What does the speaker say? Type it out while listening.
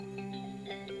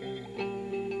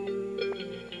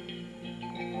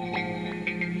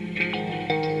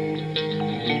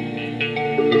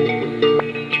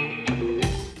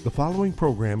The following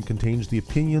program contains the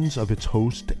opinions of its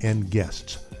host and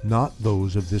guests, not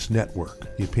those of this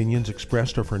network. The opinions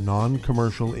expressed are for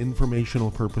non-commercial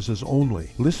informational purposes only.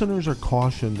 Listeners are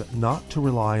cautioned not to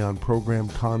rely on program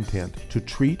content to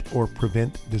treat or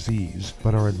prevent disease,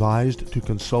 but are advised to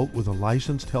consult with a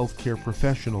licensed healthcare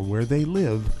professional where they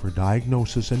live for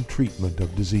diagnosis and treatment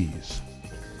of disease.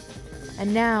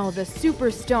 And now, the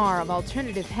superstar of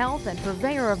alternative health and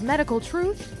purveyor of medical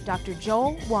truth, Dr.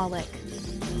 Joel Wallach.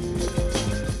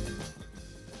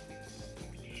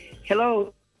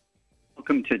 Hello.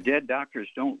 Welcome to Dead Doctors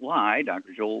Don't Lie.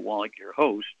 Dr. Joel Wallach, your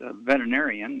host, a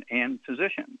veterinarian and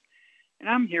physician. And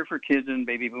I'm here for kids and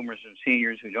baby boomers and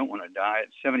seniors who don't want to die at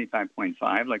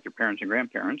 75.5 like their parents and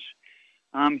grandparents.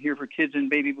 I'm here for kids and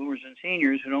baby boomers and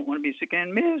seniors who don't want to be sick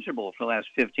and miserable for the last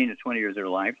 15 to 20 years of their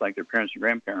life like their parents and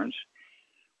grandparents.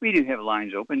 We do have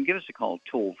lines open. Give us a call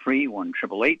toll-free,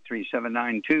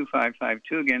 1-888-379-2552.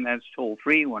 Again, that's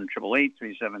toll-free,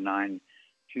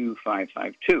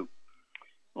 1-888-379-2552.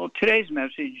 Well, today's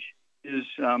message is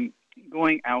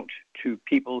going out to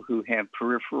people who have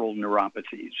peripheral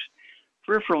neuropathies.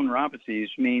 Peripheral neuropathies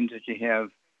means that you have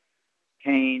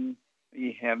pain,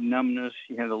 you have numbness,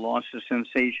 you have the loss of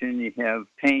sensation, you have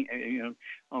pain,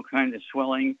 all kinds of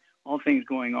swelling, all things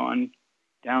going on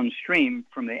downstream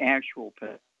from the actual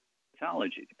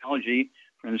pathology. The pathology,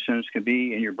 for instance, could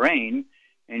be in your brain,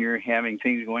 and you're having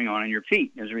things going on in your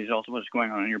feet as a result of what's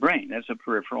going on in your brain. That's a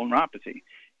peripheral neuropathy.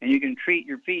 And you can treat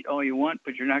your feet all you want,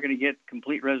 but you're not going to get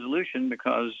complete resolution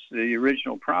because the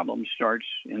original problem starts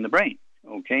in the brain,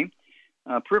 okay?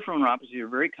 Peripheral neuropathy are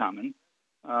very common.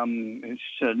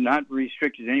 It's not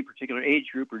restricted to any particular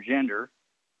age group or gender,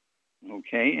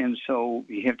 okay? And so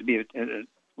you have to be, you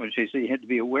have to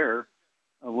be aware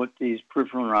of what these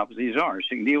peripheral neuropathies are so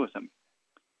you can deal with them.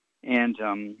 And,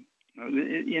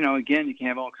 again, you can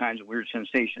have all kinds of weird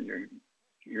sensations.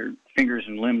 Your fingers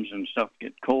and limbs and stuff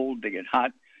get cold, they get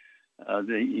hot,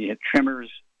 you get tremors,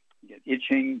 you get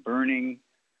itching, burning,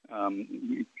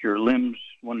 your limbs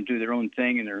want to do their own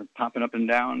thing and they're popping up and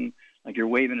down like you're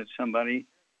waving at somebody.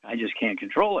 I just can't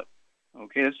control it.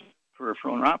 Okay, that's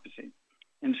peripheral neuropathy.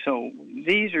 And so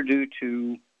these are due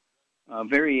to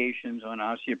variations on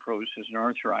osteoporosis and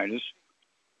arthritis.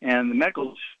 And the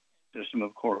medical system,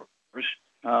 of course,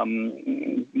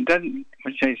 doesn't,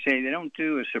 they don't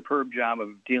do a superb job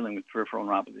of dealing with peripheral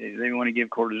neuropathy. They want to give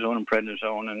cortisone and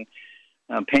prednisone and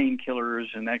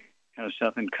painkillers and that kind of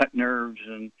stuff and cut nerves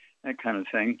and that kind of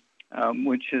thing,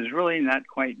 which is really not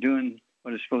quite doing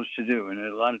what it's supposed to do, and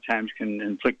it a lot of times can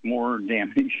inflict more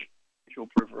damage to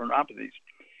peripheral neuropathies.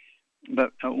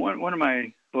 But one of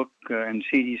my book and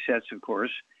CD sets, of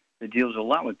course, that deals a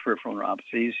lot with peripheral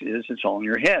neuropathies is It's All in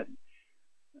Your Head.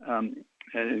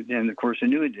 And, of course, a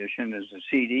new edition is a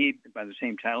CD by the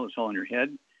same title, It's All in Your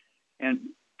Head.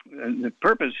 And the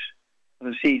purpose of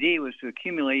the CD was to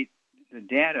accumulate the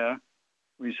data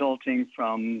resulting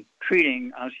from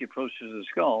treating osteoporosis of the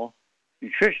skull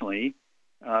nutritionally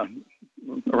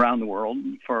around the world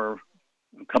for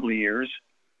a couple of years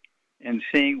and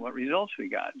seeing what results we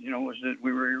got. Was it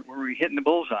were we hitting the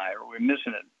bullseye or were we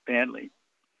missing it badly?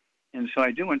 And so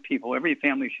I do want people, every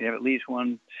family should have at least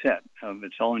one set of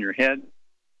It's All in Your Head,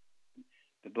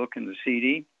 the book and the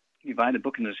CD. You buy the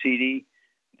book and the CD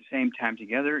at the same time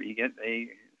together, you get a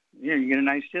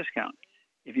nice discount.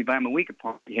 If you buy them a week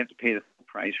apart, you have to pay the full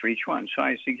price for each one. So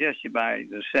I suggest you buy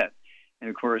the set. And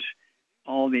of course,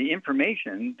 all the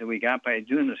information that we got by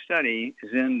doing the study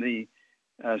is in the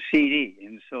CD.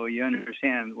 And so you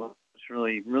understand what's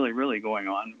really, really, really going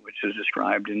on, which is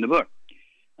described in the book.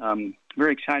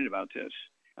 Very excited about this.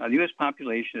 The U.S.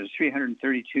 population is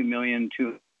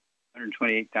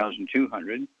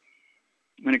 332,228,200.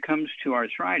 When it comes to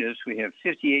arthritis, we have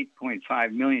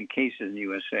 58.5 million cases in the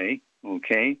USA,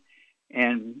 okay?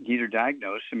 And these are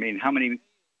diagnosed. How many?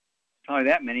 Probably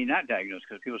that many not diagnosed,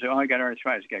 because people say, I got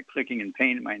arthritis, I got clicking and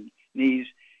pain in my knees.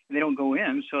 And they don't go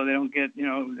in, so they don't get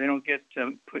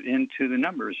put into the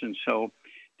numbers. And so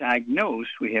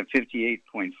diagnosed, we have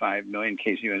 58.5 million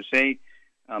cases in the USA.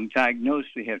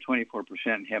 Diagnosed, we have 24%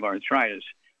 have arthritis.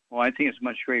 Well, I think it's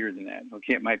much greater than that.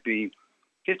 Okay, it might be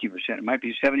 50%. It might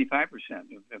be 75%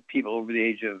 of people over the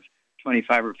age of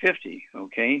 25 or 50,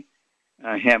 okay,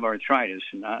 have arthritis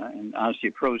and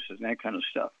osteoporosis and that kind of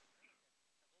stuff.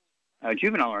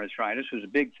 Juvenile arthritis was a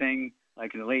big thing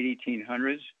like in the late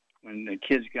 1800s when the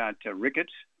kids got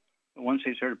rickets. But once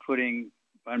they started putting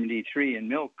vitamin D3 in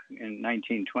milk in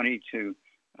 1920 to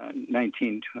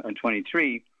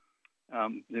 1923,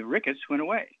 the rickets went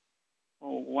away.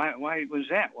 Well, why was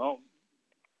that? Well,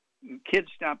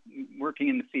 kids stopped working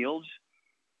in the fields,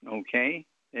 okay?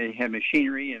 They had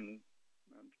machinery and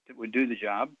that would do the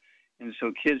job. And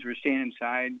so kids were staying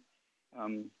inside,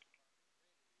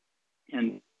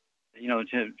 and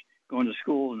to going to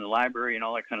school and the library and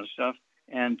all that kind of stuff.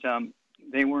 And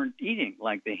they weren't eating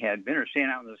like they had been or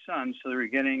staying out in the sun, so they were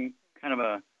getting kind of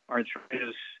a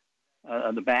arthritis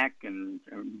of the back and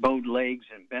bowed legs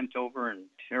and bent over and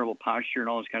terrible posture and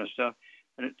all this kind of stuff.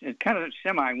 But it kind of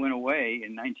semi went away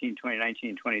in 1920,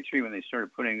 1923 when they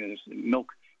started putting this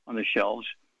milk on the shelves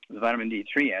with vitamin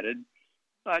D3 added.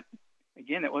 But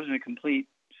again, that wasn't a complete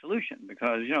solution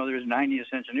because, there's 90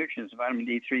 essential nutrients. Vitamin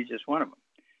D3 is just one of them.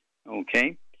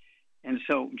 Okay? And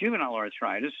so juvenile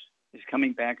arthritis is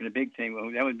coming back in a big thing.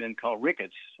 Well, that would have been called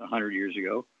rickets 100 years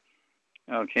ago.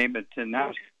 Okay, but now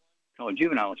it's called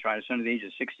juvenile arthritis under the age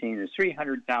of 16. There's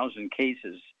 300,000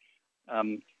 cases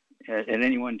at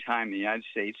any one time in the United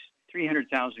States,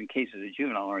 300,000 cases of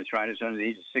juvenile arthritis under the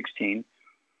age of 16.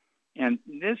 And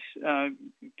this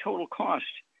total cost,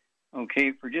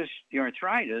 for just the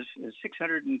arthritis is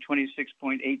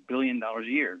 $626.8 billion a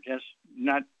year, just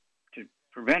not to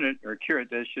prevent it or cure it,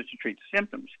 that's just to treat the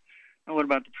symptoms. Now, what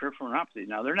about the peripheral neuropathy?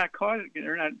 Now, they're not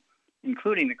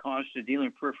including the cost of dealing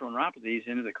with peripheral neuropathies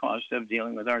into the cost of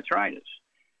dealing with arthritis.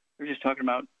 They're just talking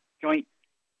about joint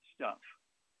stuff,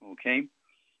 okay?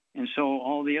 And so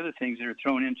all the other things that are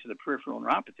thrown into the peripheral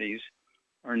neuropathies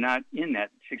are not in that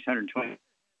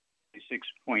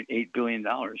 $626.8 billion.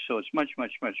 So it's much,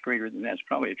 much, much greater than that. It's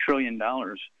probably $1 trillion,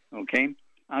 okay?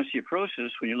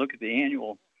 Osteoporosis, when you look at the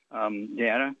annual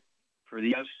data for the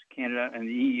U.S., Canada, and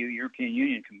the EU, European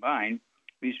Union combined,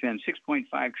 we spend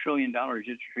 $6.5 trillion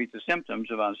just to treat the symptoms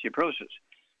of osteoporosis.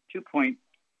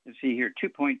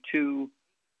 2.2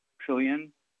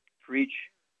 trillion for each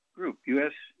group,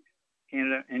 U.S.,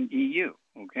 Canada, and EU,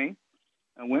 okay?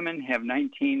 Women have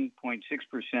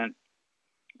 19.6%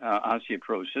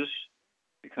 osteoporosis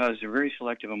because they're very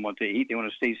selective on what they eat. They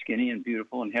want to stay skinny and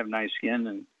beautiful and have nice skin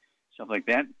and stuff like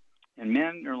that. And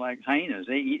men are like hyenas.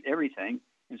 They eat everything,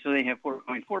 and so they have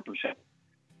 4.4%,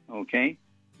 okay?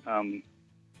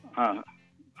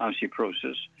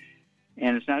 Osteoporosis.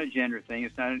 And it's not a gender thing.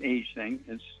 It's not an age thing.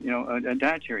 It's, a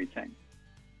dietary thing.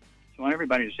 So I want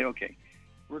everybody to say, okay,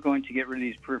 we're going to get rid of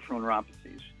these peripheral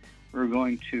neuropathies. We're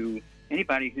going to,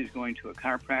 anybody who's going to a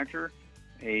chiropractor,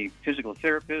 a physical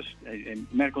therapist, a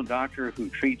medical doctor who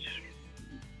treats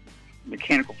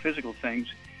mechanical, physical things,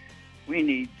 we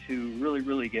need to really,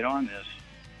 really get on this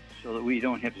so that we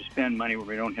don't have to spend money where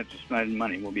we don't have to spend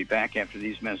money. We'll be back after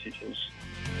these messages.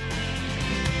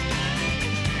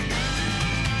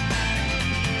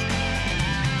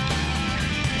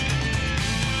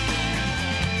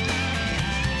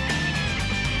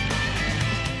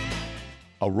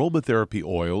 Aromatherapy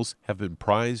oils have been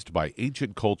prized by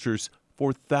ancient cultures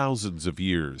for thousands of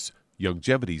years.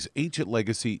 Youngevity's ancient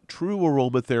legacy, True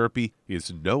Aromatherapy,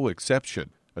 is no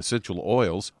exception. Essential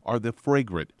oils are the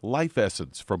fragrant life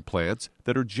essence from plants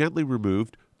that are gently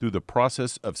removed through the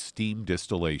process of steam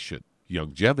distillation.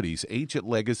 Youngevity's ancient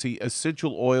legacy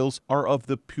essential oils are of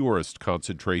the purest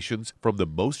concentrations from the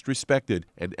most respected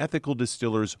and ethical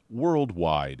distillers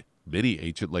worldwide. Many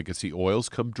ancient legacy oils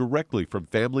come directly from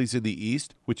families in the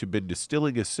East which have been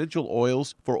distilling essential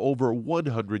oils for over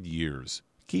 100 years.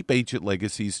 Keep Ancient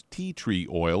Legacy's tea tree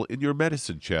oil in your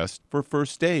medicine chest for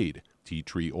first aid. Tea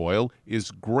tree oil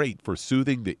is great for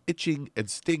soothing the itching and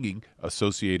stinging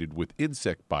associated with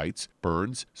insect bites,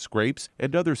 burns, scrapes,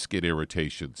 and other skin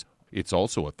irritations. It's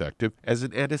also effective as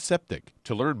an antiseptic.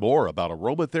 To learn more about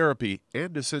aromatherapy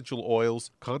and essential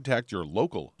oils, contact your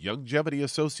local Youngevity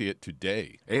associate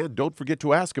today. And don't forget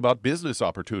to ask about business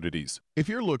opportunities. If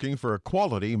you're looking for a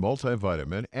quality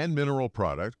multivitamin and mineral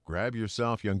product, grab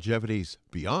yourself Youngevity's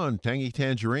Beyond Tangy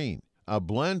Tangerine, a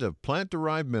blend of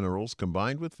plant-derived minerals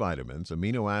combined with vitamins,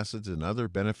 amino acids, and other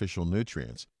beneficial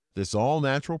nutrients. This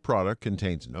all-natural product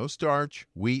contains no starch,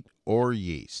 wheat, or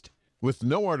yeast, with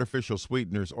no artificial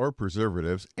sweeteners or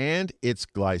preservatives, and it's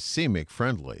glycemic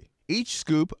friendly. Each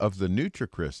scoop of the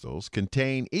NutriCrystals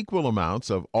contain equal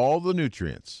amounts of all the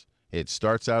nutrients. It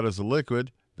starts out as a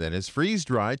liquid, then is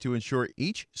freeze-dried to ensure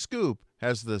each scoop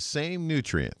has the same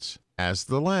nutrients as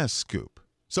the last scoop.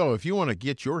 So if you want to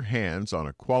get your hands on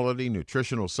a quality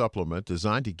nutritional supplement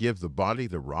designed to give the body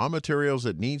the raw materials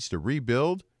it needs to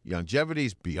rebuild,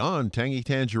 Youngevity's Beyond Tangy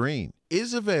Tangerine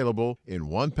is available in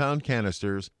 1-pound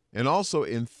canisters and also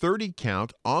in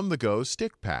 30-count on-the-go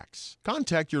stick packs.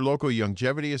 Contact your local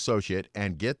Youngevity associate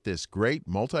and get this great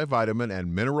multivitamin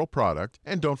and mineral product.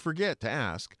 And don't forget to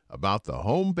ask about the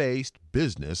home-based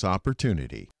business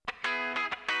opportunity.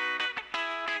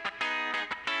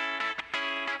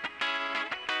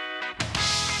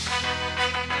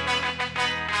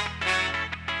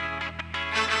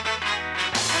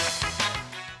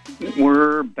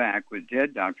 We're back with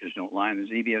Dead Doctors Don't Lie on the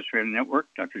ZBS Radio Network.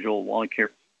 Dr. Joel Wallach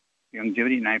here,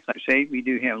 Longevity 958. We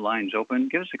do have lines open.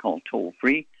 Give us a call toll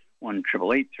free,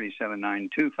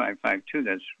 1-888-379-2552.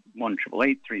 That's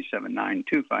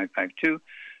 1-888-379-2552.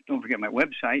 Don't forget my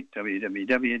website,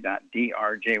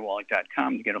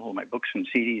 www.drjwallach.com, to get a hold of my books and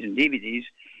CDs and DVDs.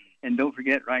 And don't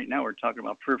forget, right now we're talking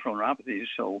about peripheral neuropathies,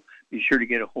 so be sure to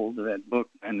get a hold of that book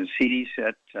and the CD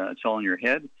set. It's all in your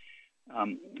head. I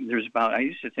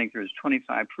used to think there was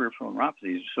 25 peripheral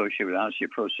neuropathies associated with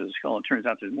osteoporosis of the skull. It turns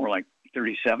out there's more like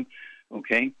 37,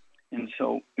 okay? And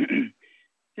so this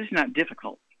is not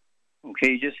difficult,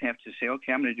 okay? You just have to say,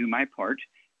 okay, I'm going to do my part.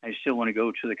 I still want to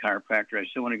go to the chiropractor. I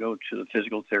still want to go to the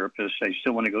physical therapist. I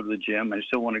still want to go to the gym. I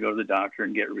still want to go to the doctor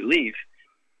and get relief.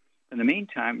 In the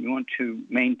meantime, you want to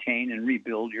maintain and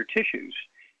rebuild your tissues.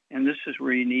 And this is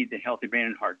where you need the Healthy Brain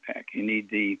and Heart Pack. You need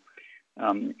the,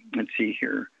 let's see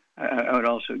here, I would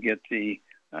also get the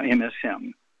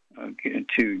MSM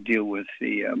to deal with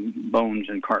the bones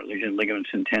and cartilage and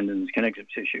ligaments and tendons, connective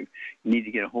tissue. You need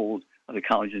to get a hold of the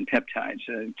collagen peptides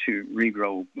to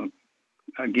regrow,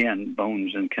 again,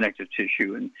 bones and connective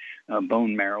tissue and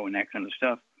bone marrow and that kind of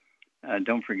stuff.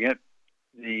 Don't forget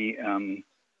the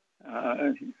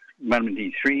vitamin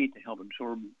D3 to help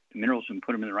absorb the minerals and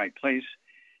put them in the right place.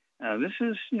 This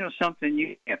is, something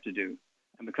you have to do.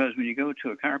 Because when you go to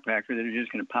a chiropractor, they're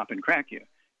just going to pop and crack you.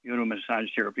 You go to a massage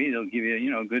therapy, they'll give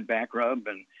you, a good back rub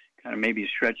and kind of maybe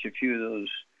stretch a few of those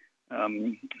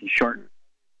short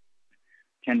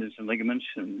tendons and ligaments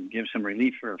and give some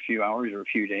relief for a few hours or a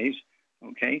few days,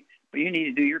 okay? But you need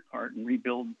to do your part and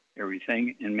rebuild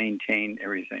everything and maintain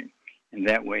everything. And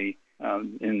that way,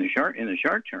 in the short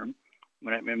term,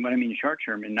 when I mean short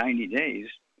term, in 90 days,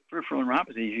 peripheral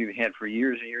neuropathies you've had for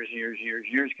years and years and years and years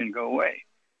and years can go away.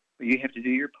 But you have to do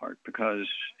your part because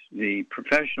the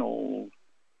professional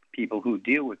people who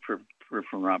deal with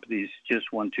peripheral neuropathies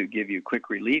just want to give you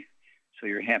quick relief, so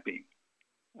you're happy.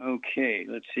 Okay,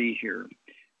 let's see here.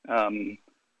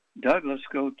 Doug, let's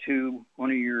go to one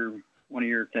of your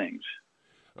things.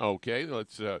 Okay,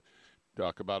 let's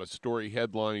talk about a story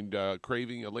headlined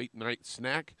 "Craving a Late Night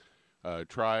Snack."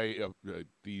 Try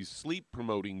these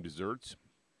sleep-promoting desserts.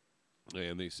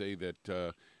 And they say that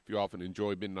if you often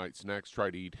enjoy midnight snacks, try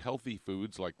to eat healthy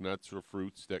foods like nuts or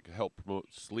fruits that can help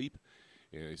promote sleep.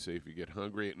 And they say if you get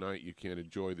hungry at night, you can't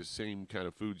enjoy the same kind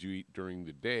of foods you eat during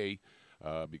the day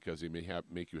because they may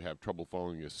make you have trouble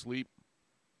falling asleep.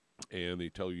 And they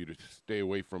tell you to stay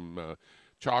away from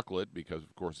chocolate because,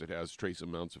 of course, it has trace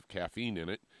amounts of caffeine in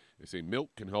it. They say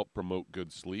milk can help promote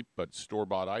good sleep, but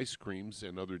store-bought ice creams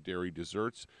and other dairy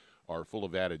desserts are full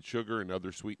of added sugar and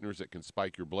other sweeteners that can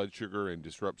spike your blood sugar and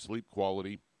disrupt sleep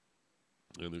quality.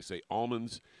 And they say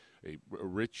almonds,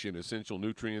 rich in essential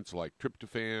nutrients like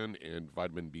tryptophan and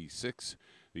vitamin B6.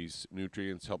 These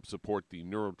nutrients help support the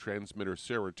neurotransmitter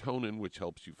serotonin, which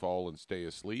helps you fall and stay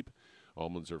asleep.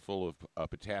 Almonds are full of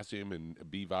potassium and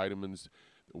B vitamins,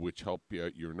 which help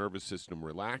your nervous system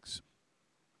relax.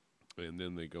 And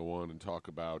then they go on and talk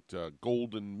about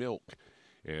golden milk.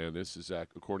 And this is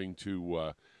according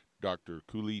to Dr.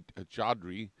 Kulit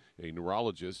Chaudhry, a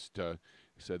neurologist,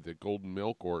 said that golden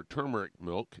milk or turmeric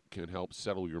milk can help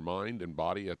settle your mind and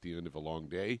body at the end of a long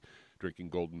day. Drinking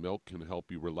golden milk can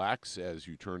help you relax as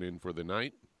you turn in for the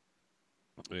night.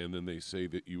 And then they say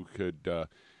that you could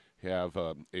have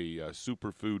a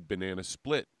superfood banana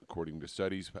split. According to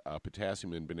studies,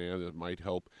 potassium in bananas might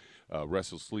help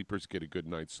restless sleepers get a good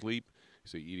night's sleep. They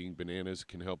say eating bananas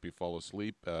can help you fall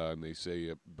asleep, and they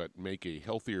say, but make a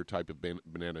healthier type of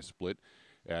banana split.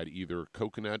 Add either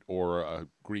coconut or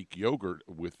Greek yogurt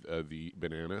with the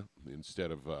banana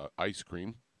instead of ice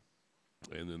cream.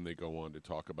 And then they go on to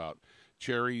talk about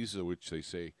cherries, which they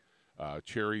say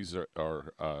cherries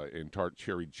are and tart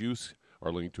cherry juice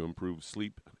are linked to improve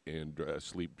sleep and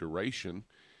sleep duration.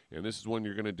 And this is one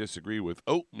you're going to disagree with,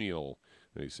 oatmeal.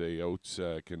 They say oats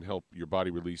can help your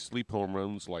body release sleep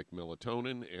hormones like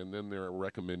melatonin, and then they're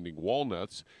recommending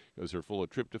walnuts because they're full of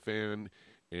tryptophan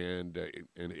and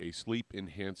a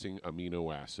sleep-enhancing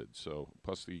amino acid. So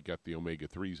plus you got the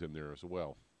omega-3s in there as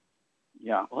well.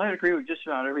 Yeah, well, I agree with just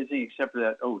about everything except for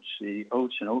that oats. The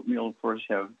oats and oatmeal, of course,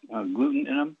 have gluten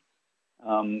in them.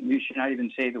 You should not even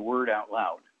say the word out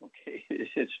loud, okay?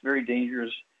 It's very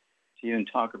dangerous to even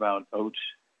talk about oats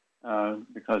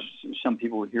because some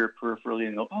people would hear it peripherally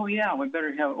and go, oh, yeah, we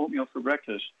better have oatmeal for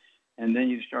breakfast. And then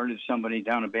you started somebody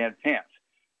down a bad path.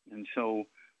 And so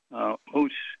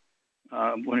oats,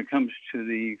 when it comes to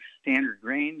the standard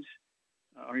grains,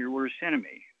 are your worst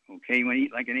enemy. Okay, you want to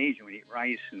eat like an Asian. We eat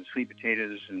rice and sweet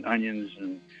potatoes and onions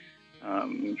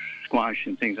and squash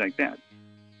and things like that.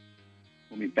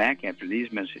 We'll be back after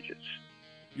these messages.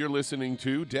 You're listening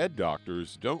to Dead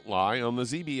Doctors Don't Lie on the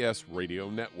ZBS Radio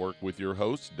Network with your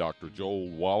host, Dr. Joel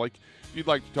Wallach. If you'd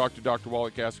like to talk to Dr.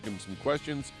 Wallach, ask him some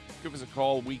questions, give us a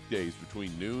call weekdays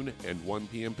between noon and 1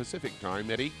 p.m. Pacific Time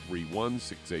at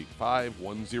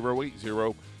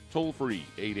 831-685-1080, toll free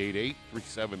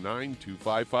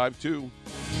 888-379-2552.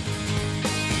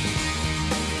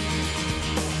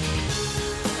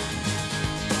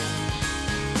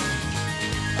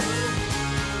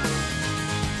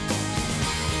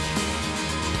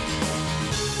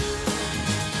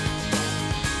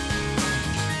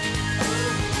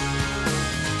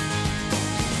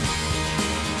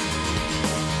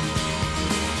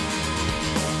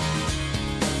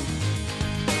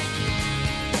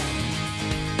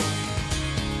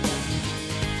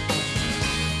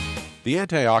 The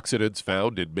antioxidants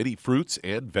found in many fruits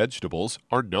and vegetables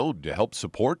are known to help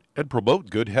support and promote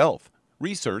good health.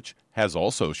 Research has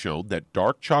also shown that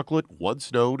dark chocolate,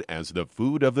 once known as the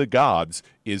food of the gods,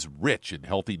 is rich in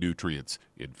healthy nutrients.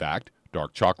 In fact,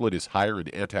 dark chocolate is higher in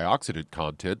antioxidant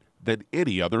content than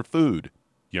any other food.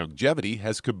 Youngevity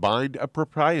has combined a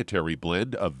proprietary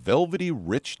blend of velvety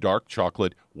rich dark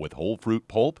chocolate with whole fruit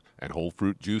pulp and whole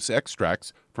fruit juice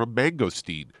extracts from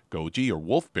mangosteen, goji or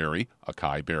wolfberry,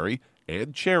 acai berry,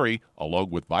 and cherry, along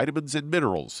with vitamins and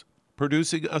minerals,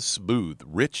 producing a smooth,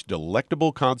 rich,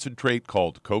 delectable concentrate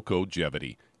called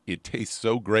Cocogevity. It tastes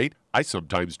so great, I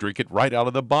sometimes drink it right out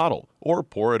of the bottle or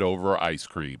pour it over ice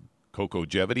cream.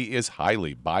 Cocogevity is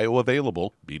highly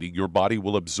bioavailable, meaning your body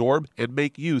will absorb and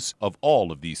make use of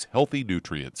all of these healthy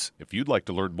nutrients. If you'd like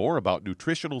to learn more about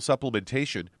nutritional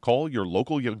supplementation, call your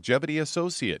local Youngevity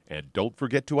associate, and don't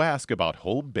forget to ask about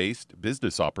home-based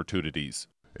business opportunities.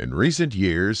 In recent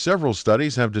years, several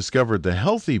studies have discovered the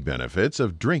healthy benefits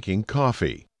of drinking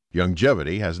coffee.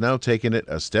 Youngevity has now taken it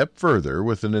a step further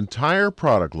with an entire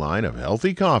product line of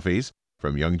healthy coffees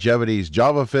from Youngevity's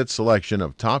JavaFit selection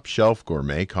of top-shelf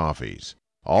gourmet coffees.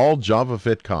 All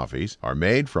JavaFit coffees are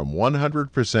made from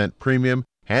 100% premium,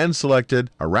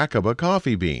 hand-selected Arabica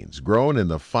coffee beans grown in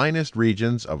the finest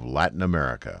regions of Latin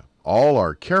America. All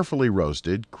are carefully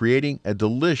roasted, creating a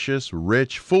delicious,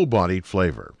 rich, full-bodied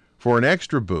flavor. For an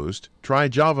extra boost, try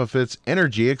JavaFit's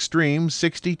Energy Extreme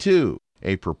 62,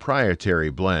 a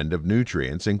proprietary blend of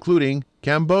nutrients including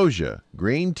Cambogia,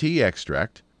 green tea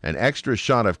extract, an extra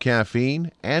shot of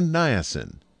caffeine, and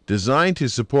niacin, designed to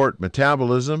support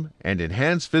metabolism and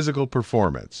enhance physical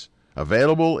performance.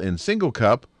 Available in single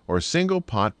cup or single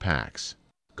pot packs.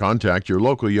 Contact your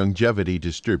local Youngevity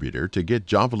distributor to get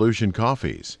Jovolution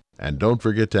coffees. And don't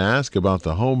forget to ask about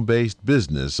the home-based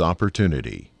business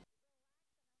opportunity.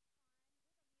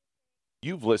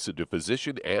 You've listened to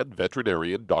physician and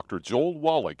veterinarian Dr. Joel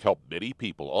Wallach help many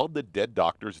people on the Dead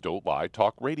Doctors Don't Lie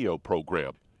talk radio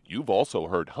program. You've also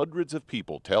heard hundreds of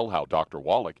people tell how Dr.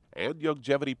 Wallach and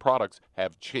Youngevity products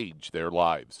have changed their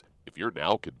lives. If you're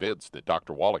now convinced that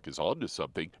Dr. Wallach is onto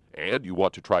something and you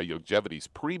want to try Youngevity's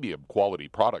premium quality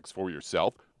products for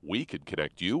yourself, we can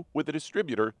connect you with a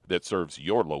distributor that serves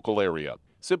your local area.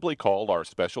 Simply call our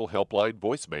special helpline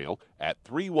voicemail at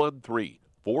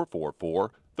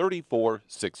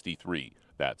 313-444-3463.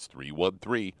 That's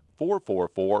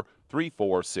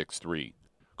 313-444-3463.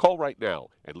 Call right now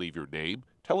and leave your name,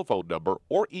 telephone number,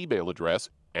 or email address,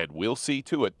 and we'll see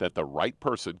to it that the right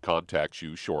person contacts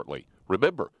you shortly.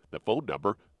 Remember, the phone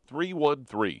number,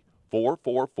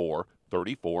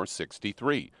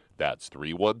 313-444-3463. That's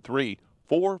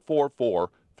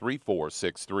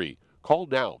 313-444-3463. Call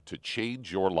now to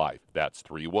change your life. That's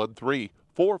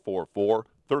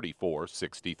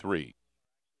 313-444-3463.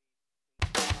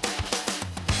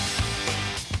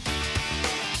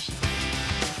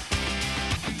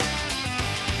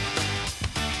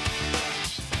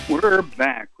 We're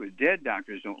back with Dead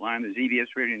Doctors Don't Lie on the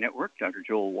ZBS Radio Network. Dr.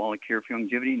 Joel Wallach here for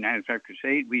Youngevity, 905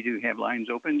 Crusade. We do have lines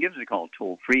open. Give us a call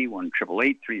toll-free,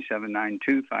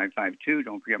 1-888-379-2552.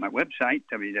 Don't forget my website,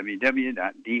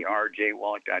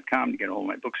 www.drjwallach.com, to get a hold of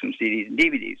my books and CDs and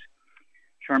DVDs.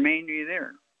 Charmaine, are you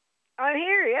there? I'm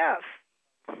here, yes.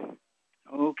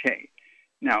 Okay.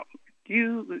 Now, do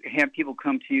you have people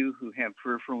come to you who have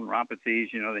peripheral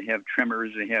neuropathies? You know, they have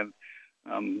tremors, they have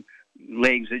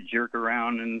legs that jerk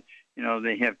around, and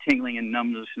they have tingling and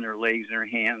numbness in their legs and their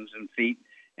hands and feet,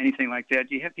 anything like that.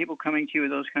 Do you have people coming to you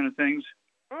with those kind of things?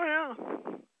 Oh yeah,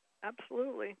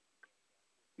 absolutely.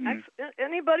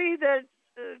 Anybody that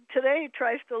today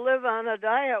tries to live on a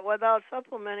diet without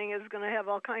supplementing is going to have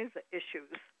all kinds of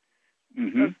issues.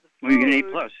 Mm-hmm. Well, you get an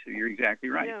A+. You're exactly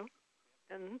right. Yeah,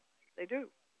 and they do.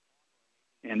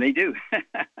 And they do.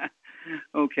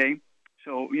 Okay.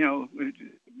 So,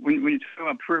 when you talk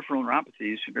about peripheral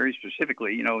neuropathies, very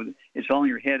specifically, it's all in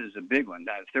your head is a big one.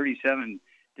 37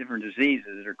 different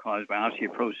diseases that are caused by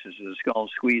osteoporosis of the skull,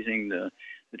 squeezing the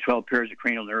 12 pairs of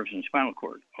cranial nerves and spinal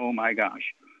cord. Oh, my gosh.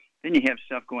 Then you have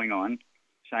stuff going on,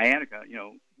 sciatica,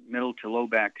 middle to low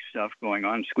back stuff going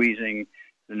on, squeezing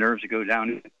the nerves that go down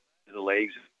to the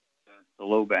legs, the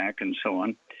low back, and so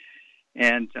on.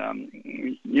 And,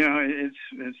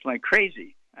 it's like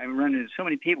crazy. I run into so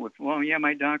many people with,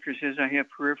 my doctor says I have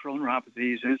peripheral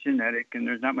neuropathies, and it's genetic, and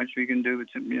there's not much we can do.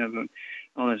 It's,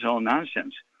 that's all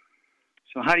nonsense.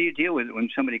 So how do you deal with it when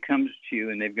somebody comes to you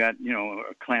and they've got,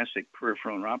 a classic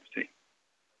peripheral neuropathy?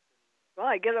 Well,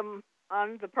 I get them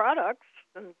on the products,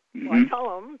 and I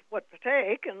tell them what to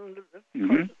take, and of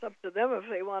course it's up to them if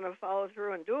they want to follow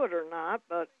through and do it or not,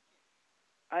 but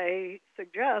I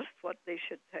suggest what they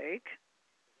should take.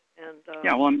 And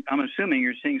I'm assuming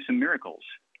you're seeing some miracles.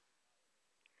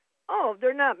 Oh,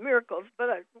 they're not miracles,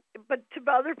 but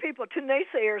to other people, to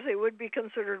naysayers, they would be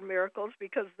considered miracles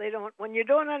because they don't. When you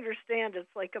don't understand,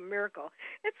 it's like a miracle.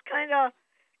 It's kind of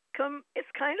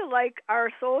like our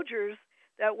soldiers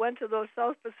that went to those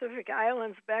South Pacific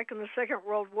Islands back in the Second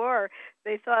World War.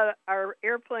 They thought our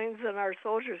airplanes and our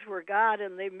soldiers were God,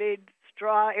 and they made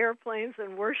straw airplanes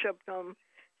and worshipped them.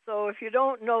 So if you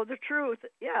don't know the truth,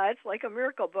 it's like a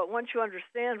miracle. But once you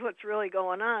understand what's really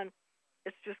going on,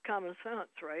 it's just common sense,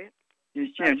 right?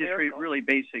 Just really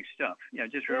basic stuff.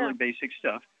 Really basic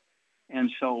stuff. And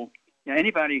so,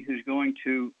 anybody who's going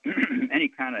to any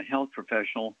kind of health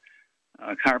professional,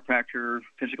 chiropractor,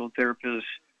 physical therapist,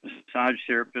 massage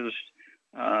therapist,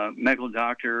 medical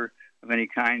doctor of any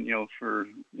kind, for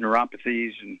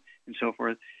neuropathies and so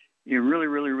forth, you really,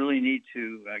 really, really need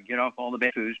to get off all the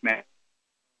bad foods,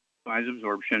 maximize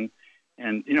absorption,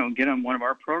 and, get on one of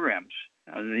our programs.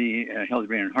 The Healthy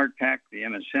Brain and Heart Pack, the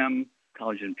MSM,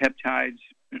 collagen peptides,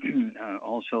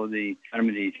 also the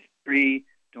vitamin D3.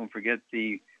 Don't forget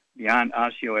the Beyond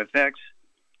Osteo FX.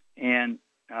 And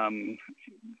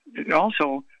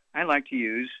also, I like to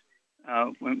use,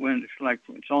 when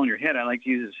it's all in your head, I like to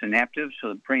use a synaptive so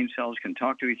the brain cells can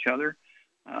talk to each other.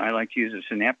 I like to use a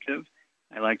synaptive.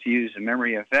 I like to use a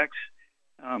Memory FX.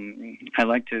 I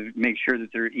like to make sure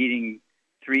that they're eating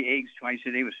 3 eggs twice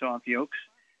a day with soft yolks,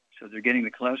 so they're getting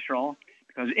the cholesterol.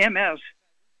 Because MS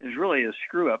is really a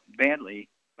screw-up badly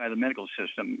by the medical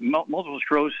system. Multiple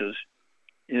sclerosis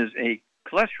is a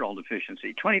cholesterol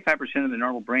deficiency. 25% of the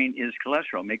normal brain is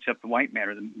cholesterol, makes up the white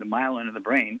matter, the myelin of the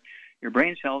brain. Your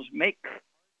brain cells make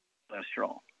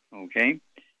cholesterol, okay?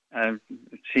 Let's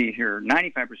see here,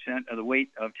 95% of the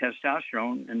weight of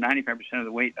testosterone and 95% of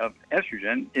the weight of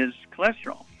estrogen is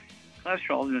cholesterol.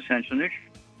 Cholesterol is an essential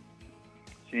nutrient.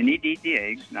 So you need to eat the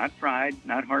eggs, not fried,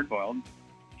 not hard-boiled,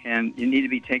 and you need to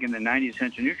be taking the 90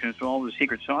 essential nutrients, so all the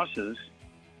secret sauces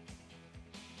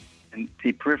and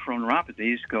the peripheral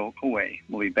neuropathies go away.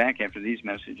 We'll be back after these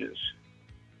messages.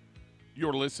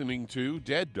 You're listening to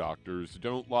Dead Doctors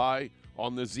Don't Lie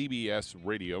on the ZBS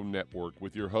Radio Network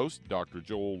with your host, Dr.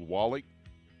 Joel Wallach.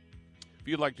 If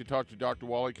you'd like to talk to Dr.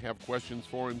 Wallach, have questions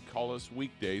for him, call us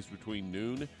weekdays between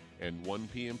noon and 1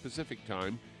 p.m. Pacific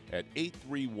Time at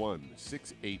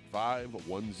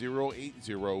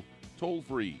 831-685-1080, toll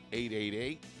free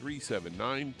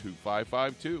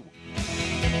 888-379-2552.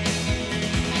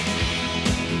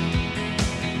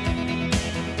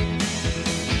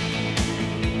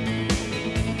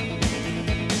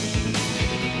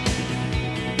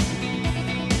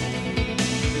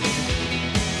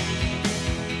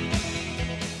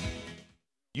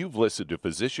 You've listened to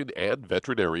physician and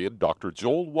veterinarian Dr.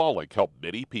 Joel Wallach help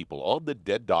many people on the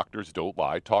Dead Doctors Don't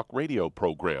Lie talk radio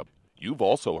program. You've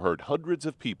also heard hundreds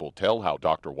of people tell how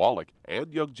Dr. Wallach and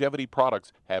Youngevity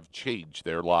products have changed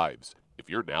their lives. If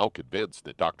you're now convinced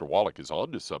that Dr. Wallach is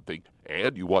onto something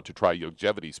and you want to try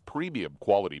Youngevity's premium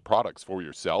quality products for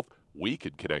yourself, we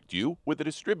can connect you with a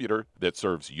distributor that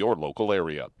serves your local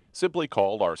area. Simply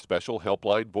call our special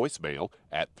helpline voicemail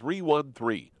at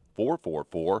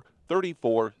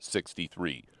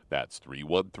 313-444-3463. That's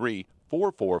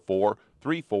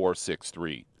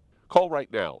 313-444-3463. Call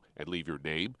right now and leave your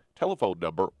name, telephone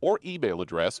number, or email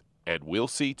address, and we'll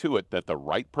see to it that the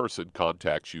right person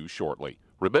contacts you shortly.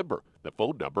 Remember, the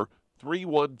phone number,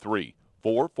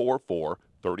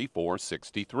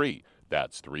 313-444-3463.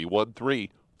 That's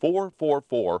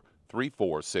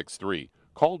 313-444-3463.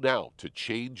 Call now to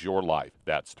change your life.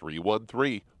 That's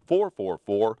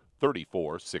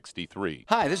 313-444-3463.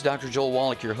 Hi, this is Dr. Joel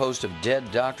Wallach, your host of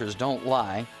Dead Doctors Don't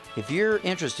Lie. If you're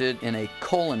interested in a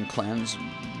colon cleanse,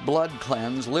 blood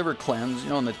cleanse, liver cleanse,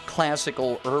 in the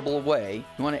classical herbal way,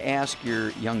 you want to ask your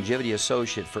Youngevity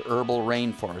associate for Herbal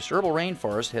Rainforest. Herbal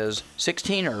Rainforest has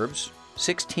 16 herbs,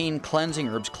 16 cleansing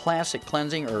herbs, classic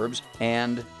cleansing herbs,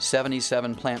 and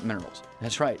 77 plant minerals.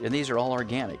 That's right, and these are all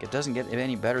organic. It doesn't get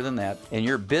any better than that. In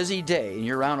your busy day, and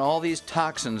you're around all these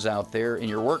toxins out there in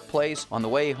your workplace, on the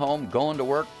way home, going to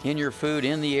work, in your food,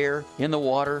 in the air, in the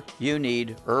water, you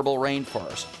need Herbal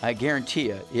Rainforest. I guarantee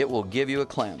you, it will give you a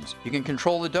cleanse. You can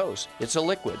control the dose. It's a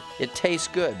liquid. It tastes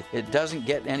good. It doesn't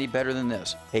get any better than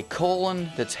this. A colon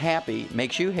that's happy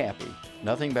makes you happy.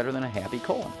 Nothing better than a happy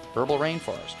colon. Herbal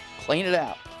Rainforest. Clean it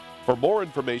out. For more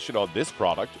information on this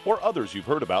product or others you've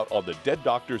heard about on the Dead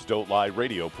Doctors Don't Lie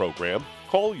radio program,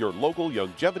 call your local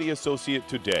Youngevity associate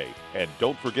today. And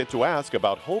don't forget to ask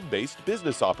about home-based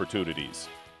business opportunities.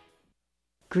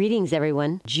 Greetings,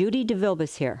 everyone. Judy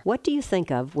DeVilbus here. What do you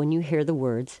think of when you hear the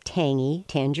words tangy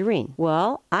tangerine?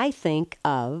 Well, I think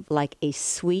of like a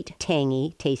sweet,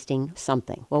 tangy tasting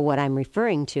something. Well, what I'm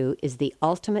referring to is the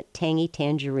Ultimate Tangy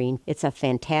Tangerine. It's a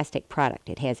fantastic product.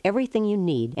 It has everything you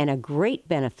need, and a great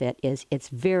benefit is it's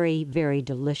very, very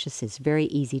delicious. It's very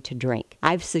easy to drink.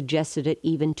 I've suggested it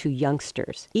even to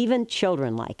youngsters. Even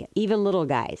children like it. Even little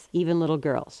guys. Even little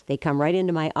girls. They come right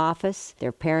into my office.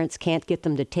 Their parents can't get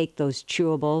them to take those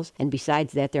chewables, and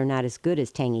besides that, they're not as good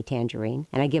as Tangy Tangerine.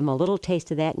 And I give them a little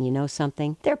taste of that, and you know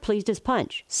something? They're pleased as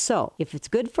punch. So, if it's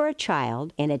good for a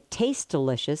child and it tastes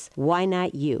delicious, why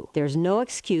not you? There's no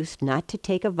excuse not to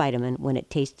take a vitamin when it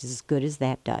tastes as good as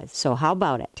that does. So how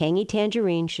about it? Tangy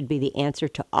Tangerine should be the answer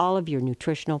to all of your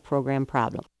nutritional program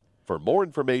problems. For more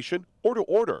information or to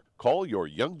order, call your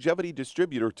Youngevity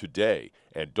distributor today.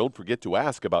 And don't forget to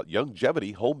ask about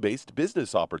Youngevity home-based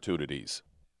business opportunities.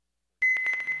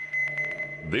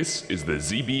 This is the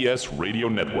ZBS Radio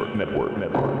Network.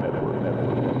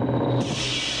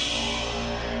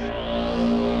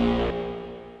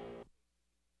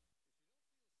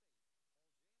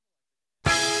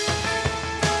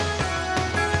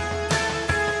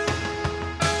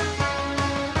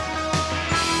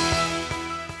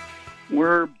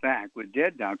 We're back with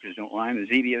Dead Doctors Don't Lie on the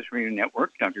ZBS Radio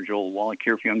Network. Dr. Joel Wallach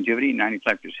here for Youngevity,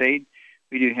 95 Crusade.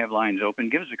 We do have lines open.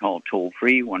 Give us a call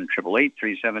toll-free,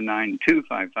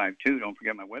 1-888-379-2552. Don't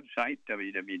forget my website,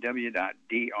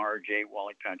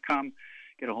 www.drjwallach.com.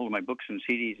 Get a hold of my books and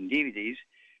CDs and DVDs.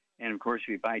 And, of course, if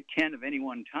you buy 10 of any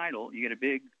one title, you get a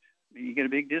big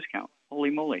discount. Holy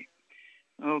moly.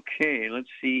 Okay, let's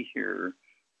see here.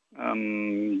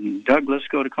 Doug, let's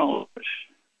go to callers.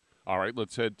 All right,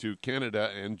 let's head to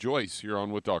Canada. And Joyce, you're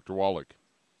on with Dr. Wallach.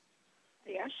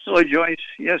 Yes. Hello, Joyce.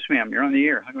 Yes, ma'am. You're on the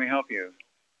air. How can we help you?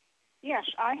 Yes,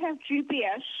 I have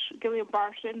GPS,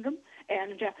 Guillain-Barré syndrome,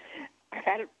 and I've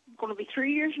had it going to be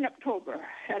 3 years in October,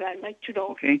 and I'd like to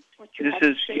know what you have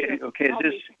to say. Okay,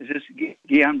 is this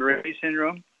Guillain-Barré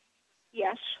syndrome?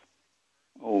 Yes.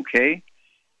 Okay.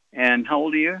 And how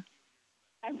old are you?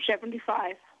 I'm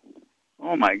 75.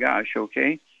 Oh, my gosh.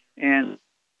 Okay. And let's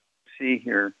see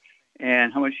here.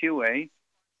 And how much do you weigh?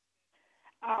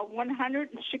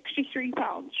 163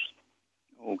 pounds.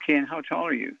 Okay. And how tall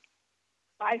are you?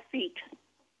 5 feet.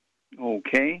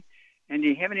 Okay. And do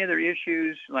you have any other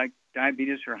issues like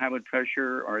diabetes or high blood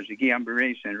pressure, or is the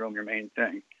Guillain-Barré syndrome your main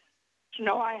thing?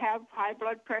 No, I have high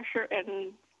blood pressure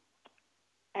and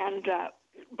high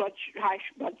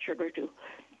blood sugar too.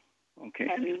 Okay.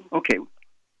 Okay.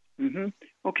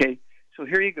 Okay. So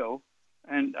here you go.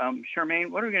 And Charmaine,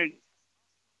 what are we going to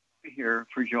do here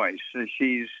for Joyce?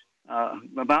 She's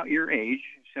about your age,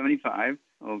 75.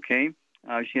 Okay.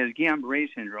 She has Guillain-Barré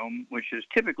syndrome, which is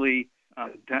typically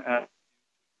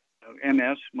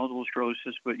MS, multiple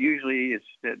sclerosis, but usually it's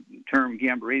that term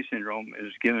Guillain-Barré syndrome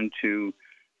is given to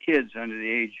kids under the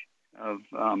age of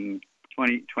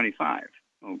 25.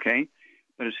 Okay.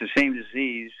 But it's the same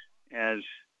disease as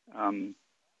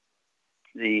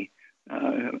the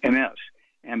MS.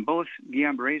 And both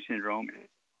Guillain-Barré syndrome and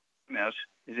MS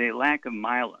is a lack of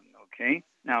myelin. Okay.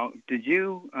 Now, did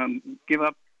you give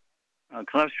up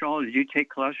cholesterol? Did you take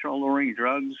cholesterol-lowering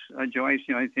drugs, Joyce?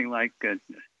 You know, anything like,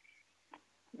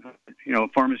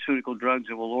 pharmaceutical drugs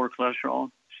that will lower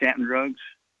cholesterol? Statin drugs?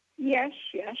 Yes.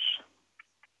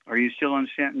 Are you still on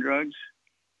statin drugs?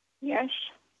 Yes.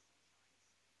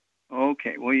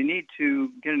 Okay. Well, you need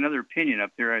to get another opinion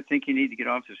up there. I think you need to get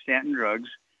off the statin drugs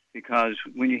because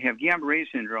when you have Guillain-Barré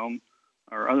syndrome,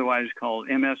 or otherwise called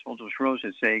MS, multiple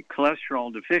sclerosis, it's a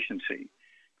cholesterol deficiency.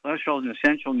 Cholesterol is an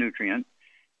essential nutrient.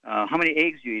 How many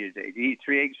eggs do you eat a day? Do you eat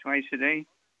 3 eggs twice a day?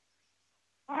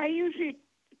 I usually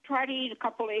try to eat a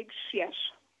couple eggs, yes.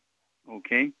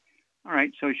 Okay. All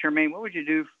right. So, Charmaine, what would you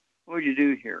do? What would you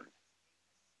do here?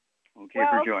 Okay,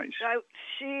 well, for Joyce.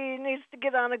 She needs to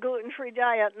get on a gluten-free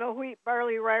diet. No wheat,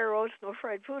 barley, rye, or oats, no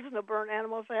fried foods, no burnt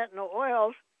animal fat, no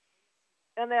oils.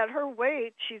 And at her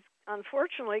weight, she's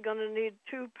unfortunately going to need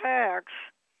 2 packs.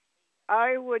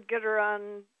 I would get her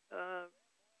on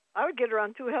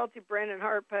 2 Healthy Brain and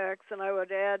Heart packs, and I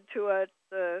would add to it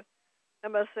the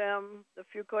MSM, the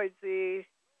Fucoid Z,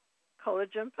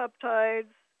 collagen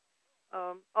peptides,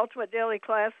 Ultimate Daily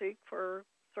Classic for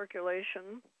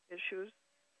circulation issues,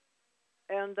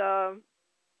 and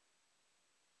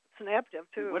Synaptive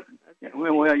too.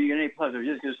 Well, you get A+. I was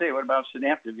just going to say, what about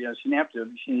Synaptive? Yeah, Synaptive,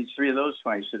 she needs 3 of those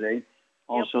twice a day.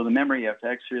 Also, Yep. the Memory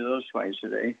FX, 3 of those twice a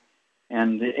day.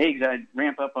 And the eggs, I'd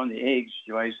ramp up on the eggs,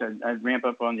 Joyce. I'd ramp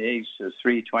up on the eggs to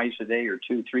 3 twice a day or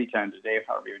 2 3 times a day.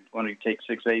 However, you want to take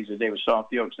 6 eggs a day with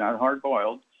soft yolks, not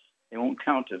hard-boiled. They won't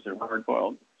count if they're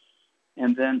hard-boiled.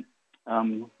 And then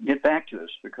get back to us,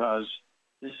 because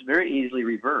this is very easily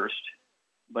reversed,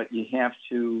 but you have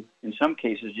to, in some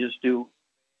cases, just do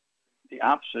the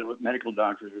opposite of what medical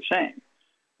doctors are saying,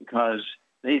 because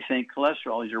they think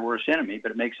cholesterol is your worst enemy,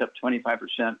 but it makes up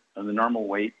 25% of the normal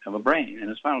weight of a brain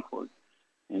and a spinal cord.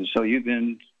 And so you've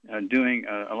been doing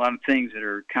a lot of things that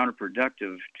are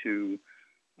counterproductive to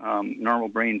normal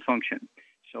brain function.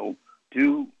 So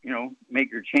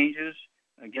make your changes,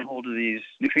 get hold of these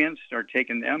nutrients, start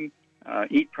taking them,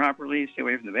 eat properly, stay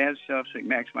away from the bad stuff so you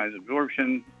can maximize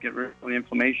absorption, get rid of the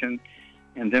inflammation,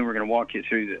 and then we're going to walk you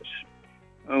through this.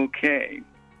 Okay.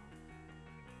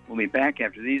 We'll be back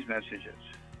after these messages.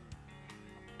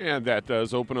 And that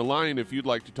does open a line. If you'd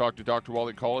like to talk to Dr.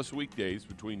 Wallach, call us weekdays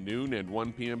between noon and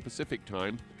 1 p.m. Pacific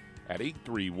time at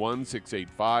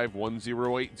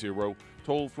 831-685-1080.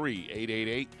 Toll free,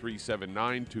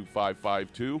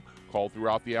 888-379-2552. Call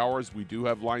throughout the hours. We do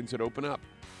have lines that open up.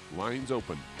 Lines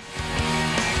open.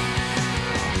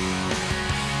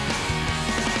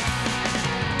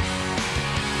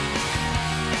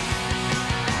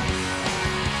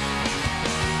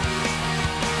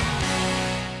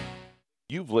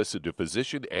 You've listened to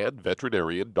physician and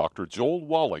veterinarian Dr. Joel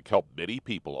Wallach help many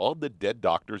people on the Dead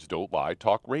Doctors Don't Lie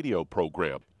talk radio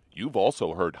program. You've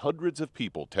also heard hundreds of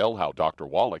people tell how Dr.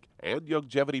 Wallach and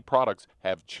Youngevity products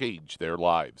have changed their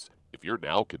lives. If you're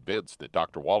now convinced that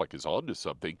Dr. Wallach is onto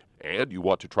something and you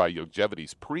want to try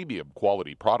Youngevity's premium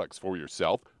quality products for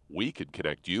yourself, we can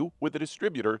connect you with a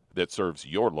distributor that serves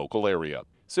your local area.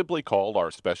 Simply call our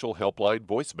special helpline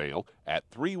voicemail at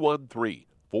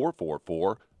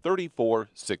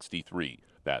 313-444-3463.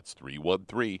 That's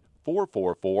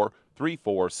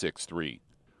 313-444-3463.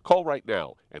 Call right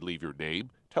now and leave your name,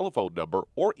 telephone number,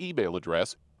 or email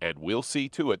address, and we'll see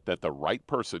to it that the right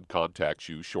person contacts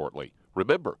you shortly.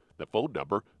 Remember, the phone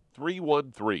number,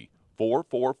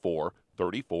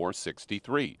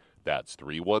 313-444-3463. That's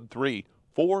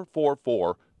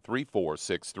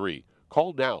 313-444-3463.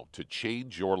 Call now to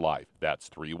change your life. That's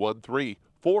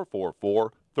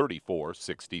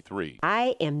 313-444-3463.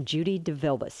 I am Judy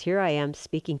DeVilbus. Here I am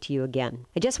speaking to you again.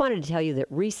 I just wanted to tell you that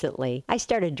recently I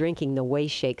started drinking the Whey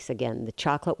Shakes again, the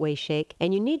chocolate Whey Shake.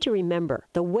 And you need to remember,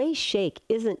 the Whey Shake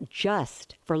isn't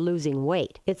just for losing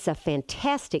weight. It's a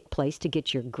fantastic place to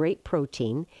get your great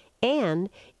protein. And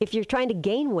if you're trying to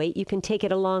gain weight, you can take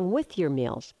it along with your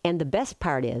meals. And the best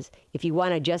part is, if you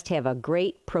want to just have a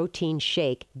great protein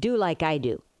shake, do like I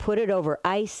do. Put it over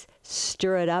ice,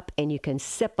 stir it up, and you can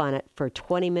sip on it for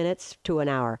 20 minutes to an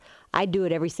hour. I do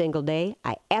it every single day.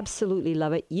 I absolutely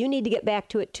love it. You need to get back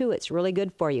to it too. It's really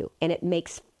good for you. And it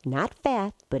makes not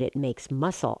fat, but it makes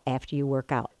muscle after you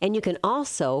work out. And you can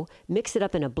also mix it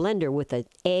up in a blender with an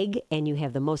egg, and you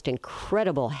have the most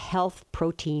incredible health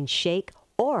protein shake.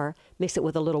 Or mix it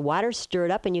with a little water, stir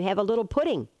it up, and you have a little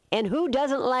pudding. And who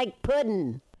doesn't like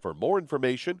pudding? For more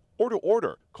information or to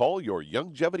order, call your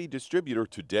Youngevity distributor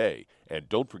today. And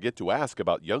don't forget to ask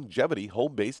about Youngevity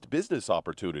home-based business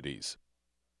opportunities.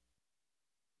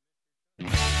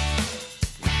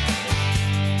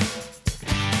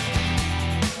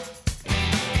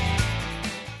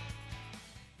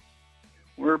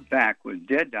 We're back with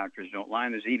Dead Doctors Don't Lie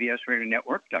on the ZBS Radio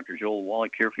Network. Dr. Joel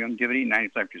Wallach here for Youngevity,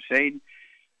 95 Crusade.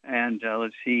 And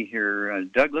let's see here.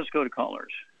 Doug, let's go to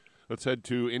callers. Let's head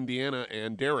to Indiana.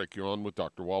 And Derek, you're on with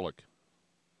Dr. Wallach.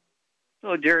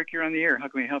 Hello, Derek. You're on the air. How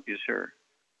can we help you, sir?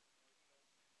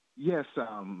 Yes.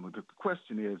 The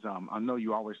question is, I know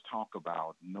you always talk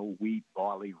about no wheat,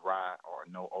 barley, rye, or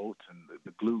no oats and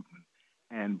the gluten.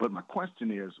 But my question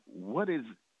is, what is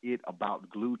it about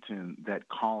gluten that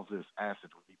causes acid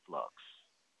reflux?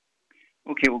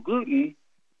 Okay, well, gluten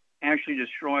actually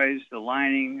destroys the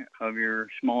lining of your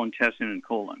small intestine and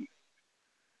colon.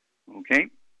 Okay?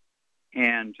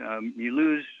 And you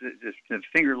lose the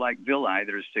finger-like villi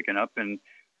that are sticking up, and,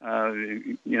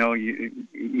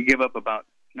 you give up about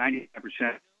 95%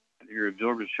 of your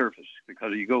absorptive surface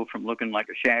because you go from looking like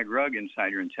a shag rug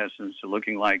inside your intestines to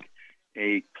looking like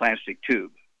a plastic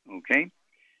tube. Okay?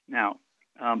 Now,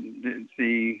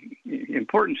 the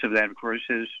importance of that, of course,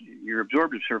 is your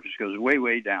absorptive surface goes way,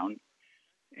 way down,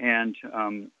 and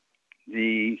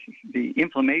the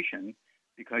inflammation,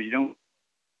 because you don't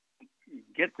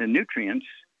get the nutrients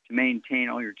to maintain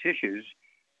all your tissues,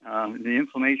 the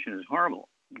inflammation is horrible.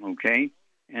 Okay?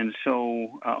 And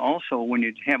so also when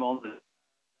you have all this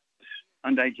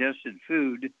undigested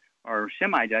food or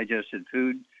semi-digested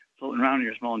food floating around in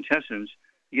your small intestines,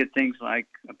 you get things like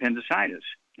appendicitis.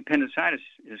 Appendicitis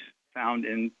is found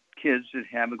in kids that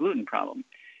have a gluten problem.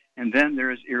 And then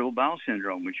there is irritable bowel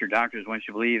syndrome, which your doctors want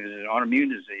you to believe is an autoimmune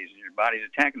disease and your body's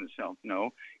attacking itself.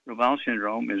 No, irritable bowel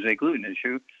syndrome is a gluten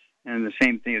issue. And the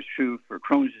same thing is true for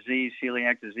Crohn's disease,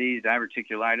 celiac disease,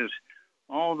 diverticulitis.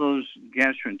 All those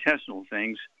gastrointestinal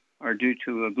things are due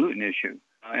to a gluten issue.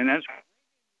 And that's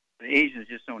the Asians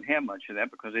just don't have much of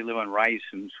that because they live on rice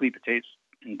and sweet potatoes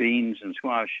and beans and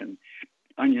squash and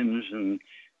onions and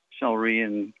celery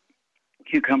and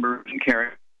cucumbers and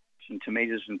carrots and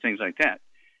tomatoes and things like that.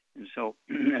 And so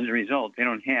as a result, they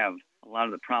don't have a lot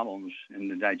of the problems in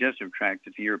the digestive tract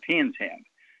that the Europeans have.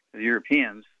 The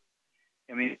Europeans,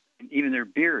 I mean, even their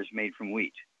beer is made from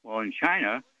wheat. Well, in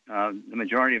China, the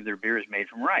majority of their beer is made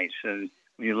from rice. When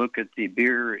you look at the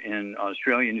beer in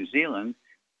Australia and New Zealand,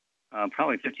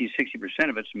 probably 50-60%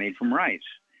 of it's made from rice.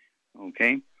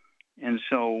 Okay? And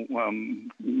so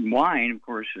wine, of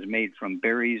course, is made from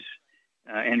berries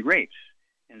and grapes.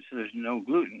 And so there's no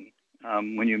gluten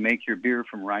when you make your beer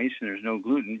from rice, and there's no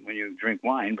gluten when you drink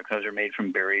wine because they're made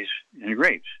from berries and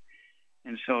grapes.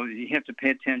 And so you have to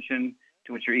pay attention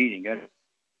to what you're eating. You got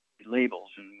labels.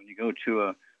 And when you go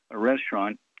to a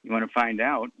restaurant, you want to find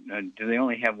out, do they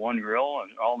only have one grill?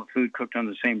 Is all the food cooked on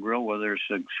the same grill, whether it's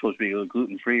supposed to be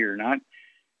gluten-free or not?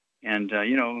 And,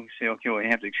 say, okay, well, we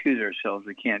have to excuse ourselves.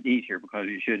 We can't eat here because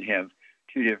you should have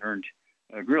two different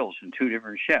grills and two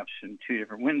different chefs and two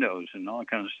different windows and all that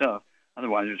kind of stuff.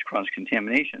 Otherwise, there's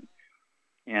cross-contamination.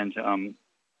 And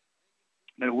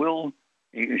but it will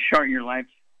shorten your life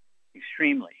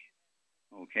extremely,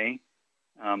 okay?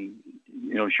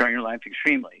 It'll shorten your life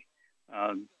extremely.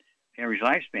 Average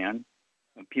lifespan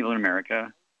of people in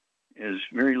America is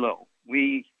very low.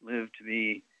 We live to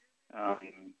be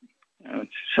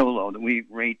so low that we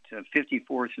rate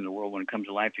 54th in the world when it comes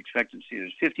to life expectancy.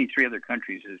 There's 53 other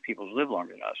countries that people live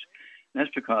longer than us. And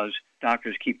that's because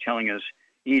doctors keep telling us,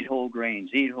 eat whole grains,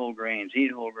 eat whole grains,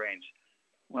 eat whole grains.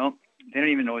 Well, they don't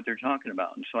even know what they're talking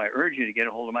about. And so I urge you to get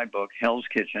a hold of my book, Hell's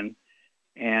Kitchen.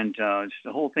 And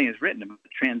the whole thing is written about the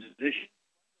transition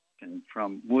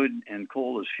from wood and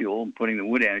coal as fuel, and putting the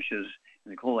wood ashes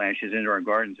and the coal ashes into our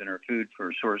gardens and our food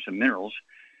for a source of minerals,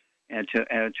 and to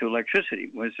electricity.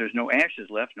 Once there's no ashes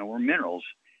left, no more minerals.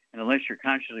 And unless you're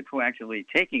consciously, proactively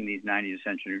taking these 90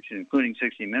 essential nutrients, including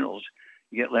 60 minerals,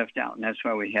 you get left out. And that's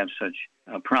why we have such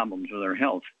problems with our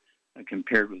health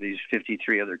compared with these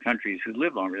 53 other countries who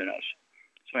live longer than us.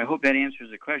 So I hope that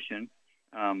answers the question.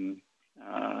 And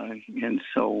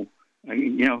so,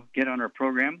 get on our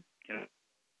program, get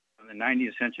on the 90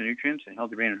 essential nutrients, the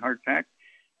Healthy Brain and Heart Pack,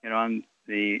 get on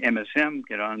the MSM,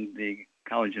 get on the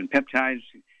collagen peptides,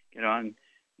 get on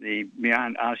the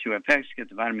Beyond OsteoFX, get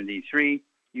the vitamin D3,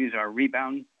 use our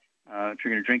Rebound. If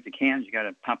you're going to drink the cans, you got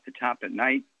to pop the top at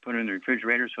night, put it in the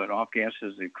refrigerator so it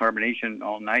off-gasses the carbonation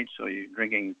all night, so you're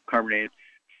drinking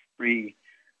carbonated-free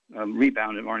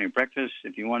Rebound at morning breakfast.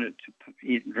 If you want it to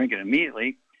eat and drink it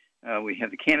immediately, we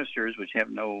have the canisters, which have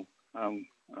no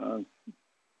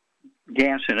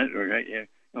gas in it or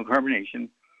no carbonation.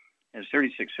 It has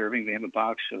 36 servings. We have a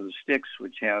box of the sticks,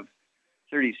 which have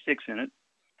 30 sticks in it.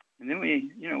 And then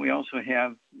we also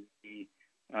have the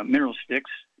mineral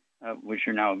sticks, which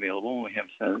are now available. We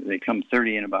have they come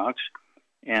 30 in a box,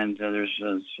 and there's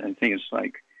I think it's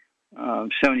like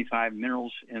 75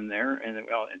 minerals in there, and it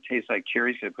tastes like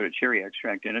cherries. They put a cherry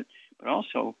extract in it, but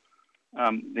also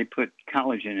they put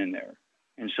collagen in there,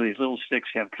 and so these little sticks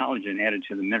have collagen added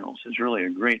to the minerals. It's really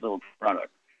a great little product.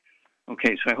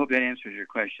 Okay, so I hope that answers your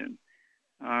question.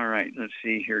 All right, let's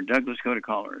see here. Doug, let's go to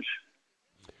callers.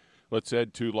 Let's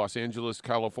head to Los Angeles,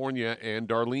 California, and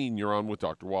Darlene, you're on with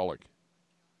Dr. Wallach.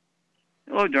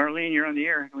 Hello, Darlene, you're on the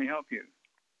air. How can we help you?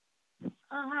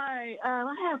 Hi.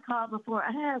 I have called before.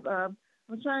 I'm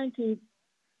trying to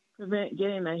prevent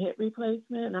getting a hip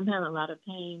replacement, and I'm having a lot of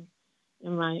pain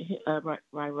in my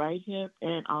right hip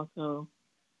and also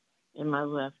in my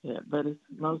left hip, but it's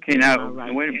mostly my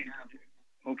right wait a hip. minute.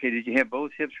 Okay, did you have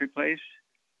both hips replaced?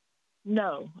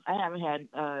 No, I haven't had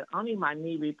only my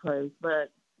knee replaced,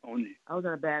 but I was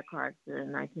in a bad car accident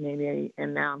in 1988,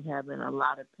 and now I'm having a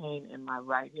lot of pain in my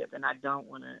right hip, and I don't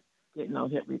want to get no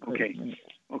hip replacement.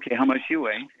 Okay, how much do you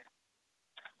weigh?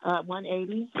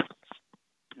 180.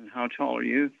 And how tall are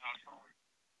you?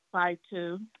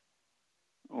 5'2".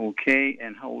 Okay,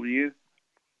 and how old are you?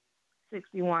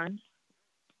 61.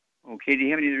 Okay, do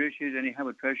you have any other issues, any high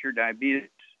blood pressure, diabetes?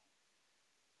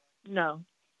 No.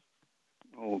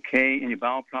 Okay, any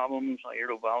bowel problems, like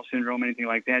irritable bowel syndrome, anything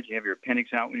like that? Did you have your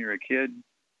appendix out when you were a kid?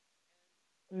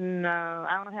 No,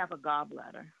 I don't have a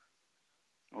gallbladder.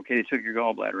 Okay, they took your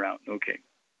gallbladder out. Okay.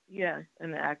 Yes,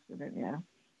 in the accident, yeah.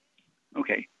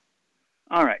 Okay.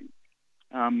 All right.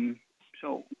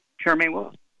 So, Charmaine,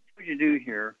 what would you do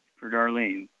here for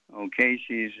Darlene? Okay,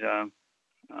 she's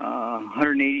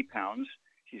 180 pounds.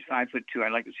 She's 5'2".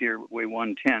 I'd like to see her weigh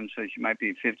 110, so she might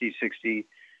be 50, 60,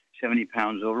 70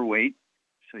 pounds overweight.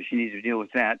 So she needs to deal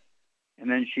with that. And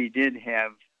then she did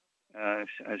have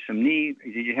some knee.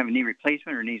 Did you have a knee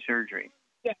replacement or knee surgery?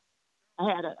 Yeah,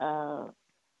 I had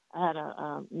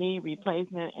a knee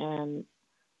replacement and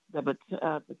the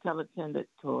patella tendon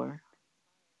tore.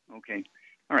 Okay,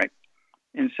 all right.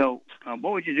 And so,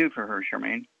 what would you do for her,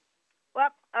 Charmaine?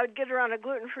 Well, I would get her on a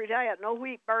gluten-free diet. No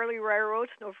wheat, barley, rye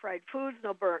oats, no fried foods,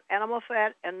 no burnt animal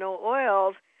fat, and no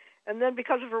oils. And then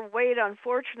because of her weight,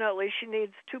 unfortunately, she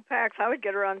needs 2 packs. I would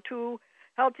get her on 2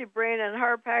 healthy brain and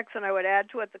heart packs, and I would add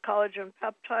to it the collagen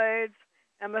peptides,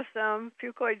 MSM,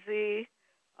 Fucoid Z,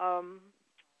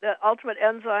 the Ultimate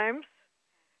Enzymes,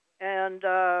 and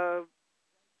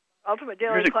Ultimate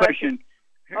Daily Here's a Classic. question.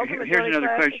 Here's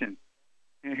another question.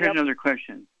 Here's another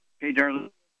question. Hey,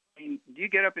 Darlene, do you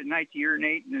get up at night to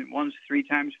urinate once, 3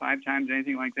 times, 5 times,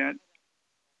 anything like that?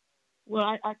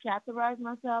 Well, I catheterize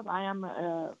myself. I am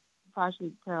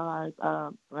partially paralyzed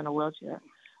in a wheelchair.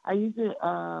 I usually,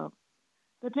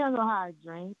 depends on how I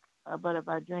drink, but if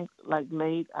I drink like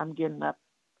late, I'm getting up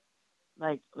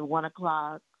like 1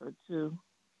 o'clock or 2.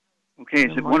 Okay,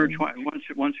 is it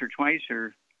once or twice,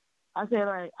 or? I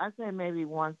say maybe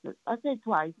once. I say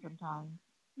twice sometimes.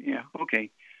 Yeah. Okay.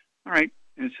 All right.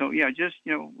 And so, yeah, just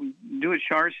do what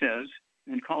Char says,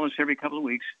 and call us every couple of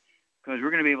weeks because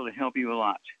we're going to be able to help you a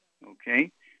lot.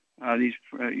 Okay. These,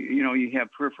 you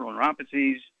have peripheral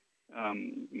neuropathies.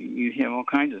 You have all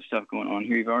kinds of stuff going on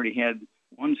here. You've already had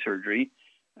 1 surgery.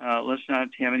 Let's not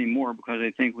have any more because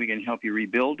I think we can help you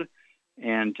rebuild.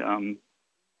 And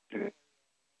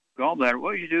gallbladder.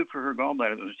 What would you do for her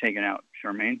gallbladder that was taken out,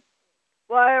 Charmaine?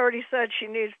 Well, I already said she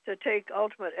needs to take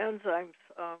Ultimate Enzymes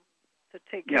to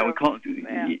take care of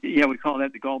that. Yeah, we call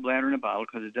that the gallbladder in a bottle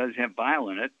because it does have bile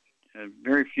in it.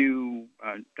 Very few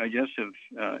digestive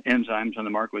enzymes on the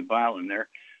market with bile in there.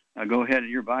 Go ahead, at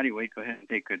your body weight, go ahead and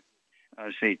take,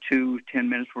 say, 10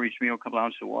 minutes for each meal, a couple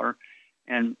ounces of water.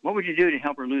 And what would you do to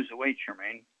help her lose the weight,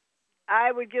 Charmaine?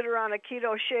 I would get her on a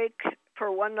keto shake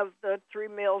for one of the 3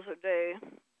 meals a day.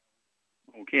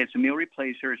 Okay, it's a meal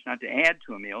replacer. It's not to add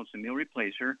to a meal. It's a meal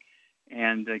replacer.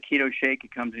 And the keto shake,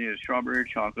 it comes in either strawberry or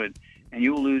chocolate, and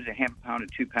you will lose a half a pound to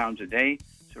 2 pounds a day.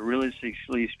 So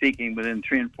realistically speaking, within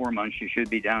 3 and 4 months, you should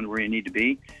be down to where you need to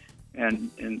be.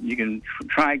 And you can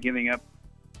try giving up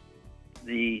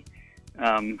the,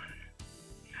 the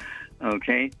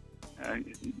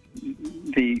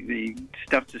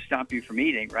stuff to stop you from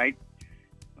eating, right?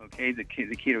 Okay, the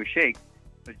keto shake,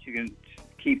 but you can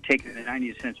keep taking the 90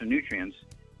 essential nutrients,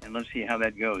 and let's see how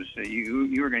that goes. So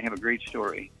you are going to have a great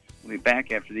story. We'll be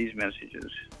back after these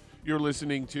messages. You're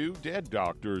listening to Dead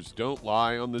Doctors Don't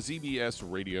Lie on the ZBS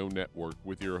Radio Network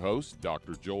with your host,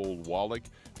 Dr. Joel Wallach.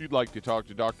 If you'd like to talk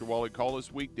to Dr. Wallach, call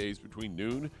us weekdays between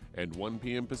noon and 1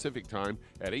 p.m. Pacific Time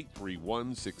at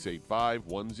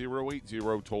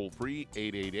 831-685-1080, toll free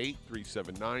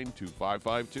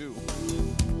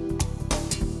 888-379-2552.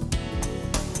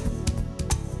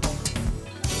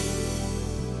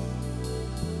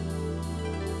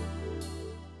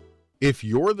 If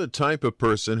you're the type of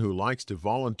person who likes to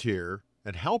volunteer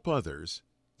and help others,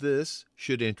 this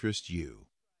should interest you.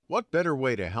 What better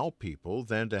way to help people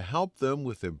than to help them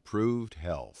with improved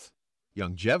health?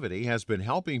 Youngevity has been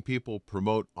helping people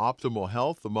promote optimal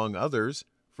health, among others,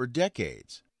 for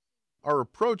decades. Our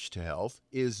approach to health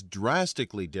is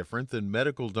drastically different than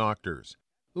medical doctors,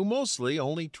 who mostly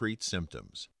only treat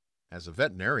symptoms. As a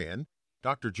veterinarian,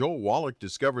 Dr. Joel Wallach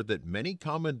discovered that many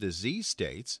common disease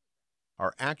states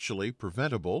are actually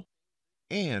preventable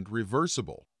and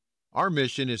reversible. Our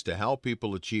mission is to help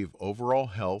people achieve overall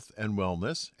health and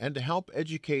wellness and to help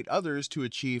educate others to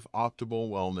achieve optimal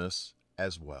wellness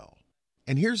as well.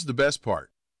 And here's the best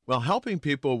part. While helping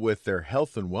people with their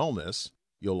health and wellness,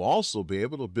 you'll also be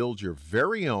able to build your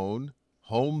very own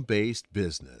home-based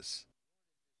business.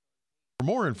 For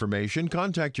more information,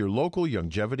 contact your local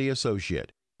Youngevity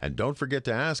associate. And don't forget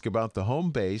to ask about the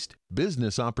home-based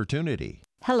business opportunity.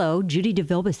 Hello, Judy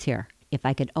DeVilbus here. If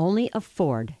I could only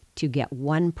afford to get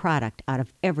one product out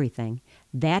of everything,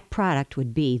 that product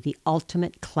would be the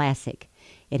Ultimate Classic.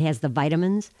 It has the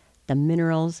vitamins, the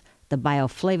minerals, the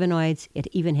bioflavonoids. It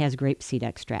even has grapeseed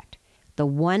extract. The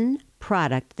one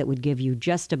product that would give you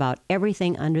just about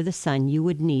everything under the sun you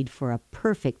would need for a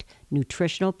perfect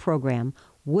nutritional program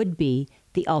would be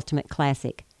the Ultimate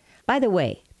Classic. By the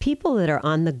way, people that are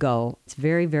on the go, it's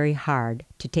very, very hard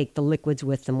to take the liquids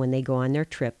with them when they go on their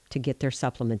trip to get their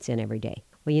supplements in every day.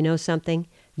 Well, you know something?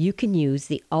 You can use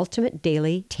the Ultimate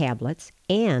Daily tablets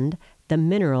and the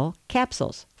mineral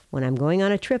capsules. When I'm going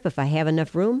on a trip, if I have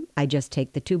enough room, I just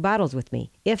take the 2 bottles with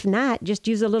me. If not, just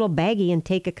use a little baggie and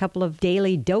take a couple of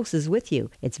daily doses with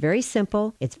you. It's very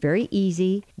simple. It's very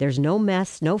easy. There's no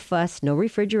mess, no fuss, no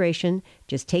refrigeration.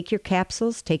 Just take your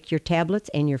capsules, take your tablets,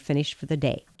 and you're finished for the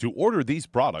day. To order these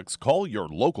products, call your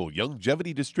local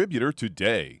Youngevity distributor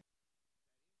today.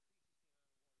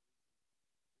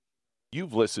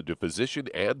 You've listened to physician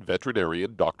and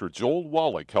veterinarian Dr. Joel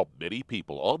Wallach help many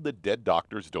people on the Dead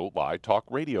Doctors Don't Lie talk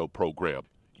radio program.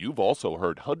 You've also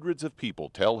heard hundreds of people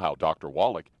tell how Dr.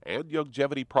 Wallach and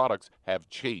Youngevity products have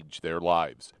changed their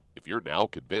lives. If you're now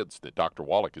convinced that Dr.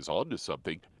 Wallach is onto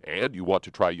something and you want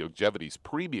to try Youngevity's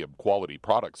premium quality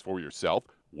products for yourself,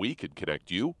 we can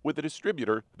connect you with a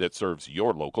distributor that serves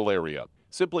your local area.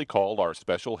 Simply call our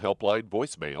special helpline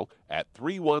voicemail at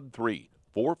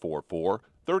 313-444-3463.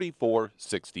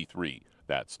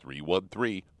 That's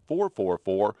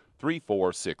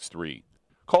 313-444-3463.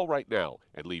 Call right now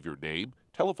and leave your name,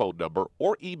 telephone number,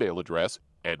 or email address,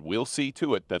 and we'll see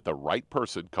to it that the right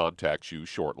person contacts you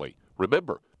shortly.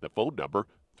 Remember, the phone number,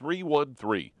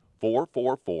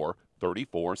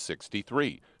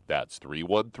 313-444-3463. That's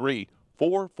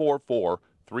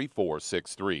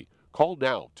 313-444-3463. Call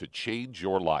now to change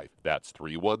your life. That's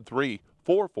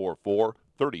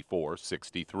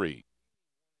 313-444-3463.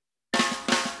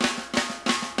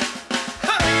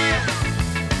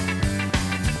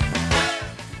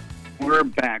 We're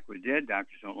back with Dead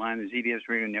Doctors Don't Lie on the ZBS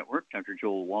Radio Network. Dr.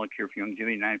 Joel Wallach here for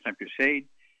Youngevity 9 Crusade.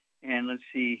 And let's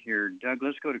see here, Doug,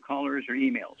 let's go to callers or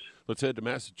emails. Let's head to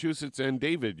Massachusetts. And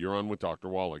David, you're on with Dr.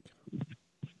 Wallach.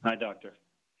 Hi, Doctor.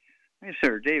 Hey,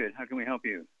 sir. David, how can we help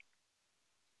you?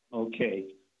 Okay.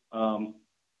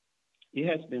 It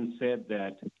has been said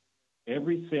that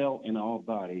every cell in our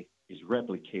body is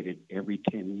replicated every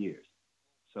 10 years.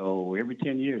 So every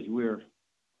 10 years, we're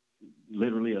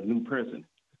literally a new person.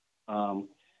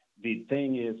 The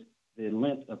thing is the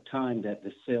length of time that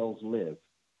the cells live.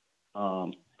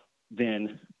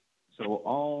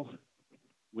 All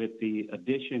with the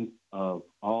addition of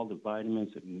all the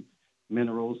vitamins and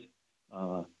minerals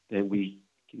that we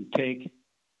can take,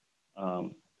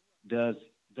 does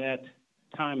that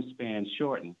time span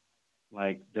shorten?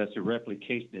 Like, does the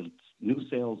replication, the new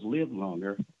cells live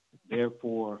longer,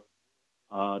 therefore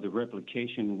the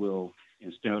replication will,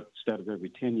 instead of every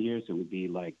 10 years, it would be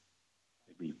like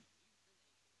maybe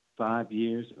 5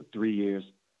 years or 3 years,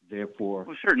 therefore...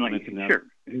 Well, certainly, sure.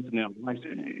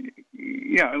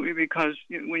 Yeah, because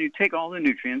when you take all the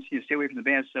nutrients, you stay away from the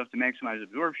bad stuff to maximize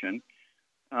absorption,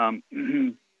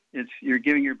 you're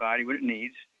giving your body what it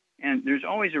needs, and there's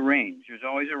always a range.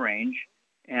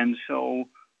 And so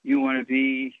you want to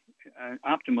be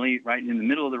optimally right in the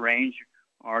middle of the range,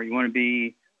 or you want to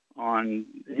be on,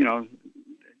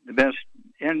 the best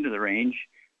end of the range.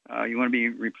 You want to be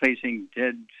replacing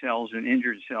dead cells and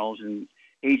injured cells and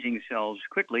aging cells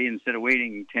quickly instead of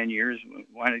waiting 10 years.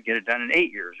 Why not get it done in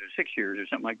 8 years or 6 years or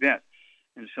something like that?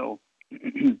 And so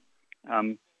this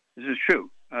is true.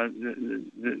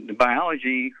 The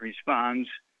biology responds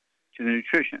to the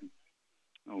nutrition.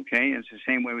 Okay, it's the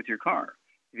same way with your car.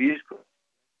 If you just put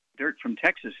dirt from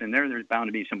Texas in there, there's bound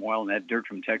to be some oil in that dirt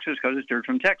from Texas because it's dirt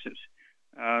from Texas.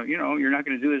 You're not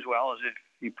going to do as well as if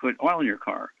you put oil in your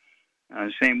car.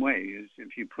 Same way,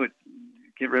 if you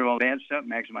get rid of all the bad stuff,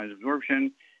 maximize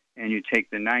absorption, and you take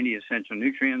the 90 essential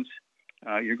nutrients,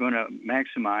 you're going to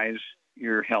maximize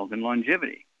your health and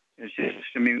longevity. It's just,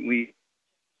 we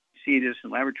see this in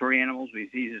laboratory animals, we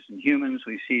see this in humans,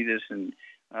 we see this in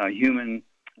human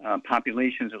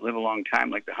populations that live a long time,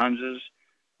 like the Hunzas.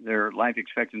 Their life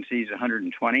expectancy is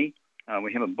 120.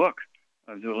 We have a book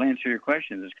that will answer your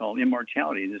questions. It's called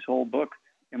Immortality. This whole book,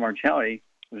 Immortality,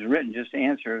 was written just to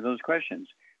answer those questions.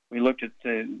 We looked at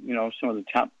some of the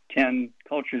top 10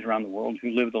 cultures around the world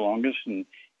who live the longest and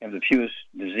have the fewest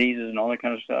diseases and all that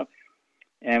kind of stuff.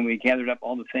 And we gathered up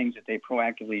all the things that they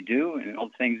proactively do and all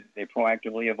the things that they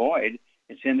proactively avoid.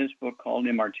 It's in this book called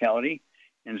Immortality.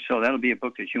 And so that'll be a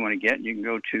book that you want to get. You can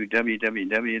go to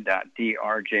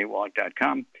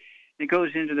www.drjwallach.com. It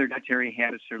goes into their dietary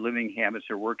habits, their living habits,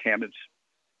 their work habits,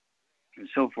 and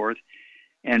so forth.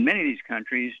 And many of these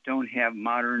countries don't have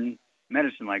modern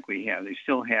medicine like we have. They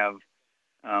still have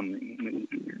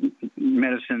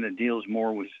medicine that deals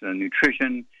more with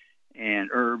nutrition and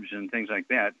herbs and things like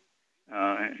that.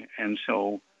 And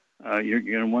so you're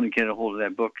going to want to get a hold of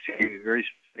that book to give you very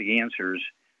specific answers,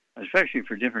 especially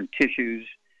for different tissues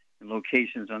and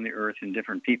locations on the earth and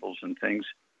different peoples and things.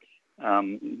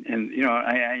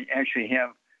 I actually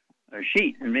have a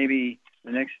sheet, and maybe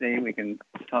the next day we can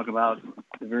talk about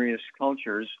the various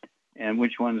cultures and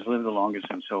which ones live the longest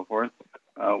and so forth.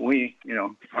 We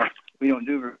don't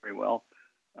do very well,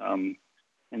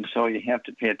 and so you have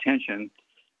to pay attention.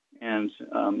 And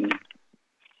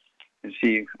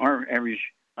see, our average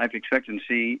life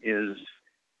expectancy is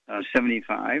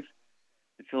 75.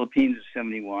 The Philippines is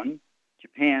 71.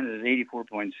 Japan is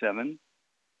 84.7.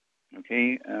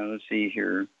 Okay, let's see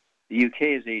here. The UK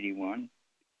is 81.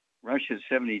 Russia is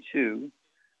 72.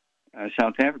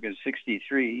 South Africa is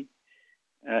 63.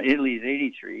 Italy is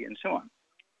 83, and so on.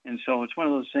 And so it's one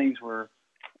of those things where,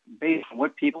 based on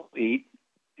what people eat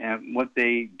and what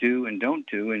they do and don't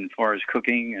do, as far as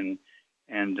cooking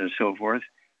and so forth,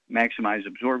 maximize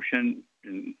absorption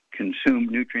and consume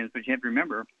nutrients. But you have to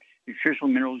remember, nutritional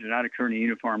minerals do not occur in a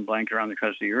uniform blanket around the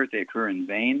crust of the earth. They occur in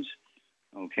veins,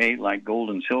 okay, like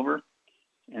gold and silver.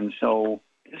 And so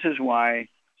this is why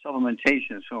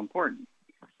supplementation is so important,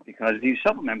 because if you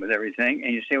supplement with everything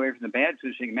and you stay away from the bad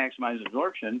foods so you can maximize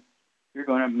absorption, you're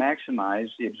going to maximize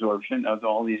the absorption of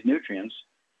all these nutrients,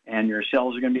 and your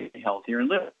cells are going to be healthier and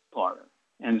live longer.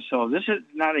 And so this is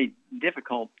not a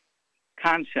difficult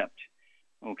concept,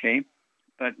 okay?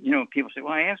 But, people say,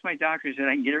 well, I asked my doctor that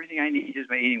I can get everything I need just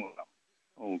by eating well.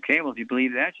 Okay, well, if you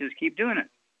believe that, just keep doing it,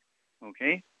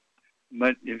 okay?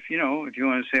 But if you want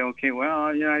to say, okay, well,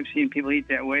 I've seen people eat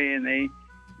that way and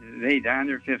they die in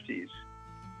their 50s.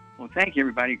 Well, thank you,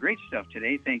 everybody. Great stuff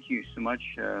today. Thank you so much,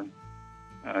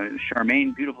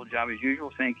 Charmaine. Beautiful job as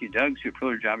usual. Thank you, Doug.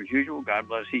 Superb job as usual. God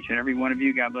bless each and every one of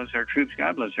you. God bless our troops.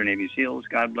 God bless our Navy SEALs.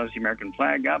 God bless the American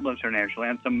flag. God bless our national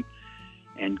anthem.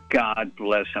 And God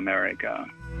bless America.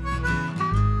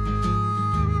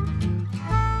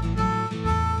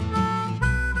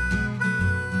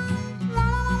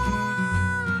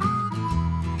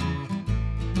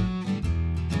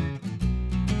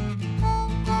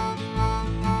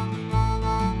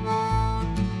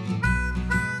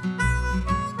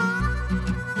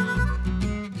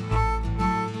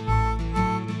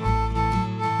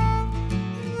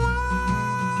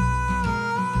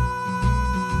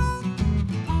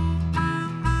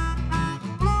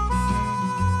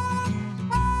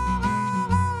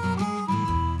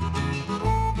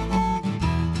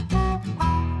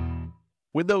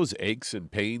 When those aches and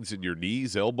pains in your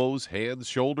knees, elbows, hands,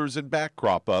 shoulders, and back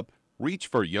crop up, reach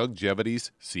for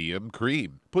Youngevity's CM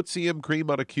Cream. Put CM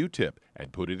Cream on a Q-tip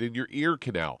and put it in your ear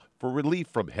canal for relief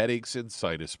from headaches and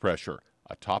sinus pressure.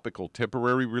 A topical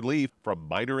temporary relief from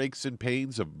minor aches and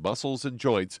pains of muscles and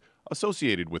joints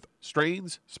associated with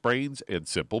strains, sprains, and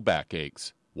simple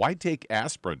backaches. Why take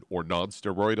aspirin or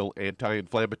non-steroidal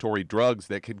anti-inflammatory drugs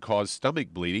that can cause stomach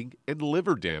bleeding and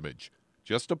liver damage?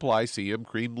 Just apply CM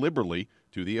Cream liberally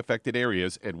to the affected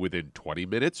areas, and within 20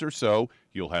 minutes or so,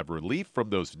 you'll have relief from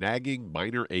those nagging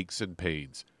minor aches and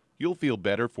pains. You'll feel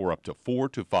better for up to 4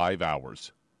 to 5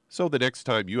 hours. So the next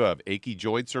time you have achy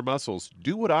joints or muscles,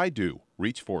 do what I do.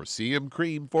 Reach for CM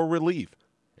Cream for relief.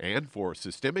 And for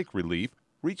systemic relief,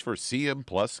 reach for CM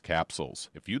Plus capsules.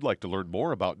 If you'd like to learn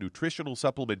more about nutritional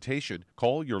supplementation,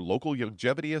 call your local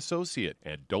Youngevity associate,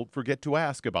 and don't forget to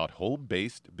ask about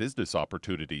home-based business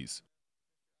opportunities.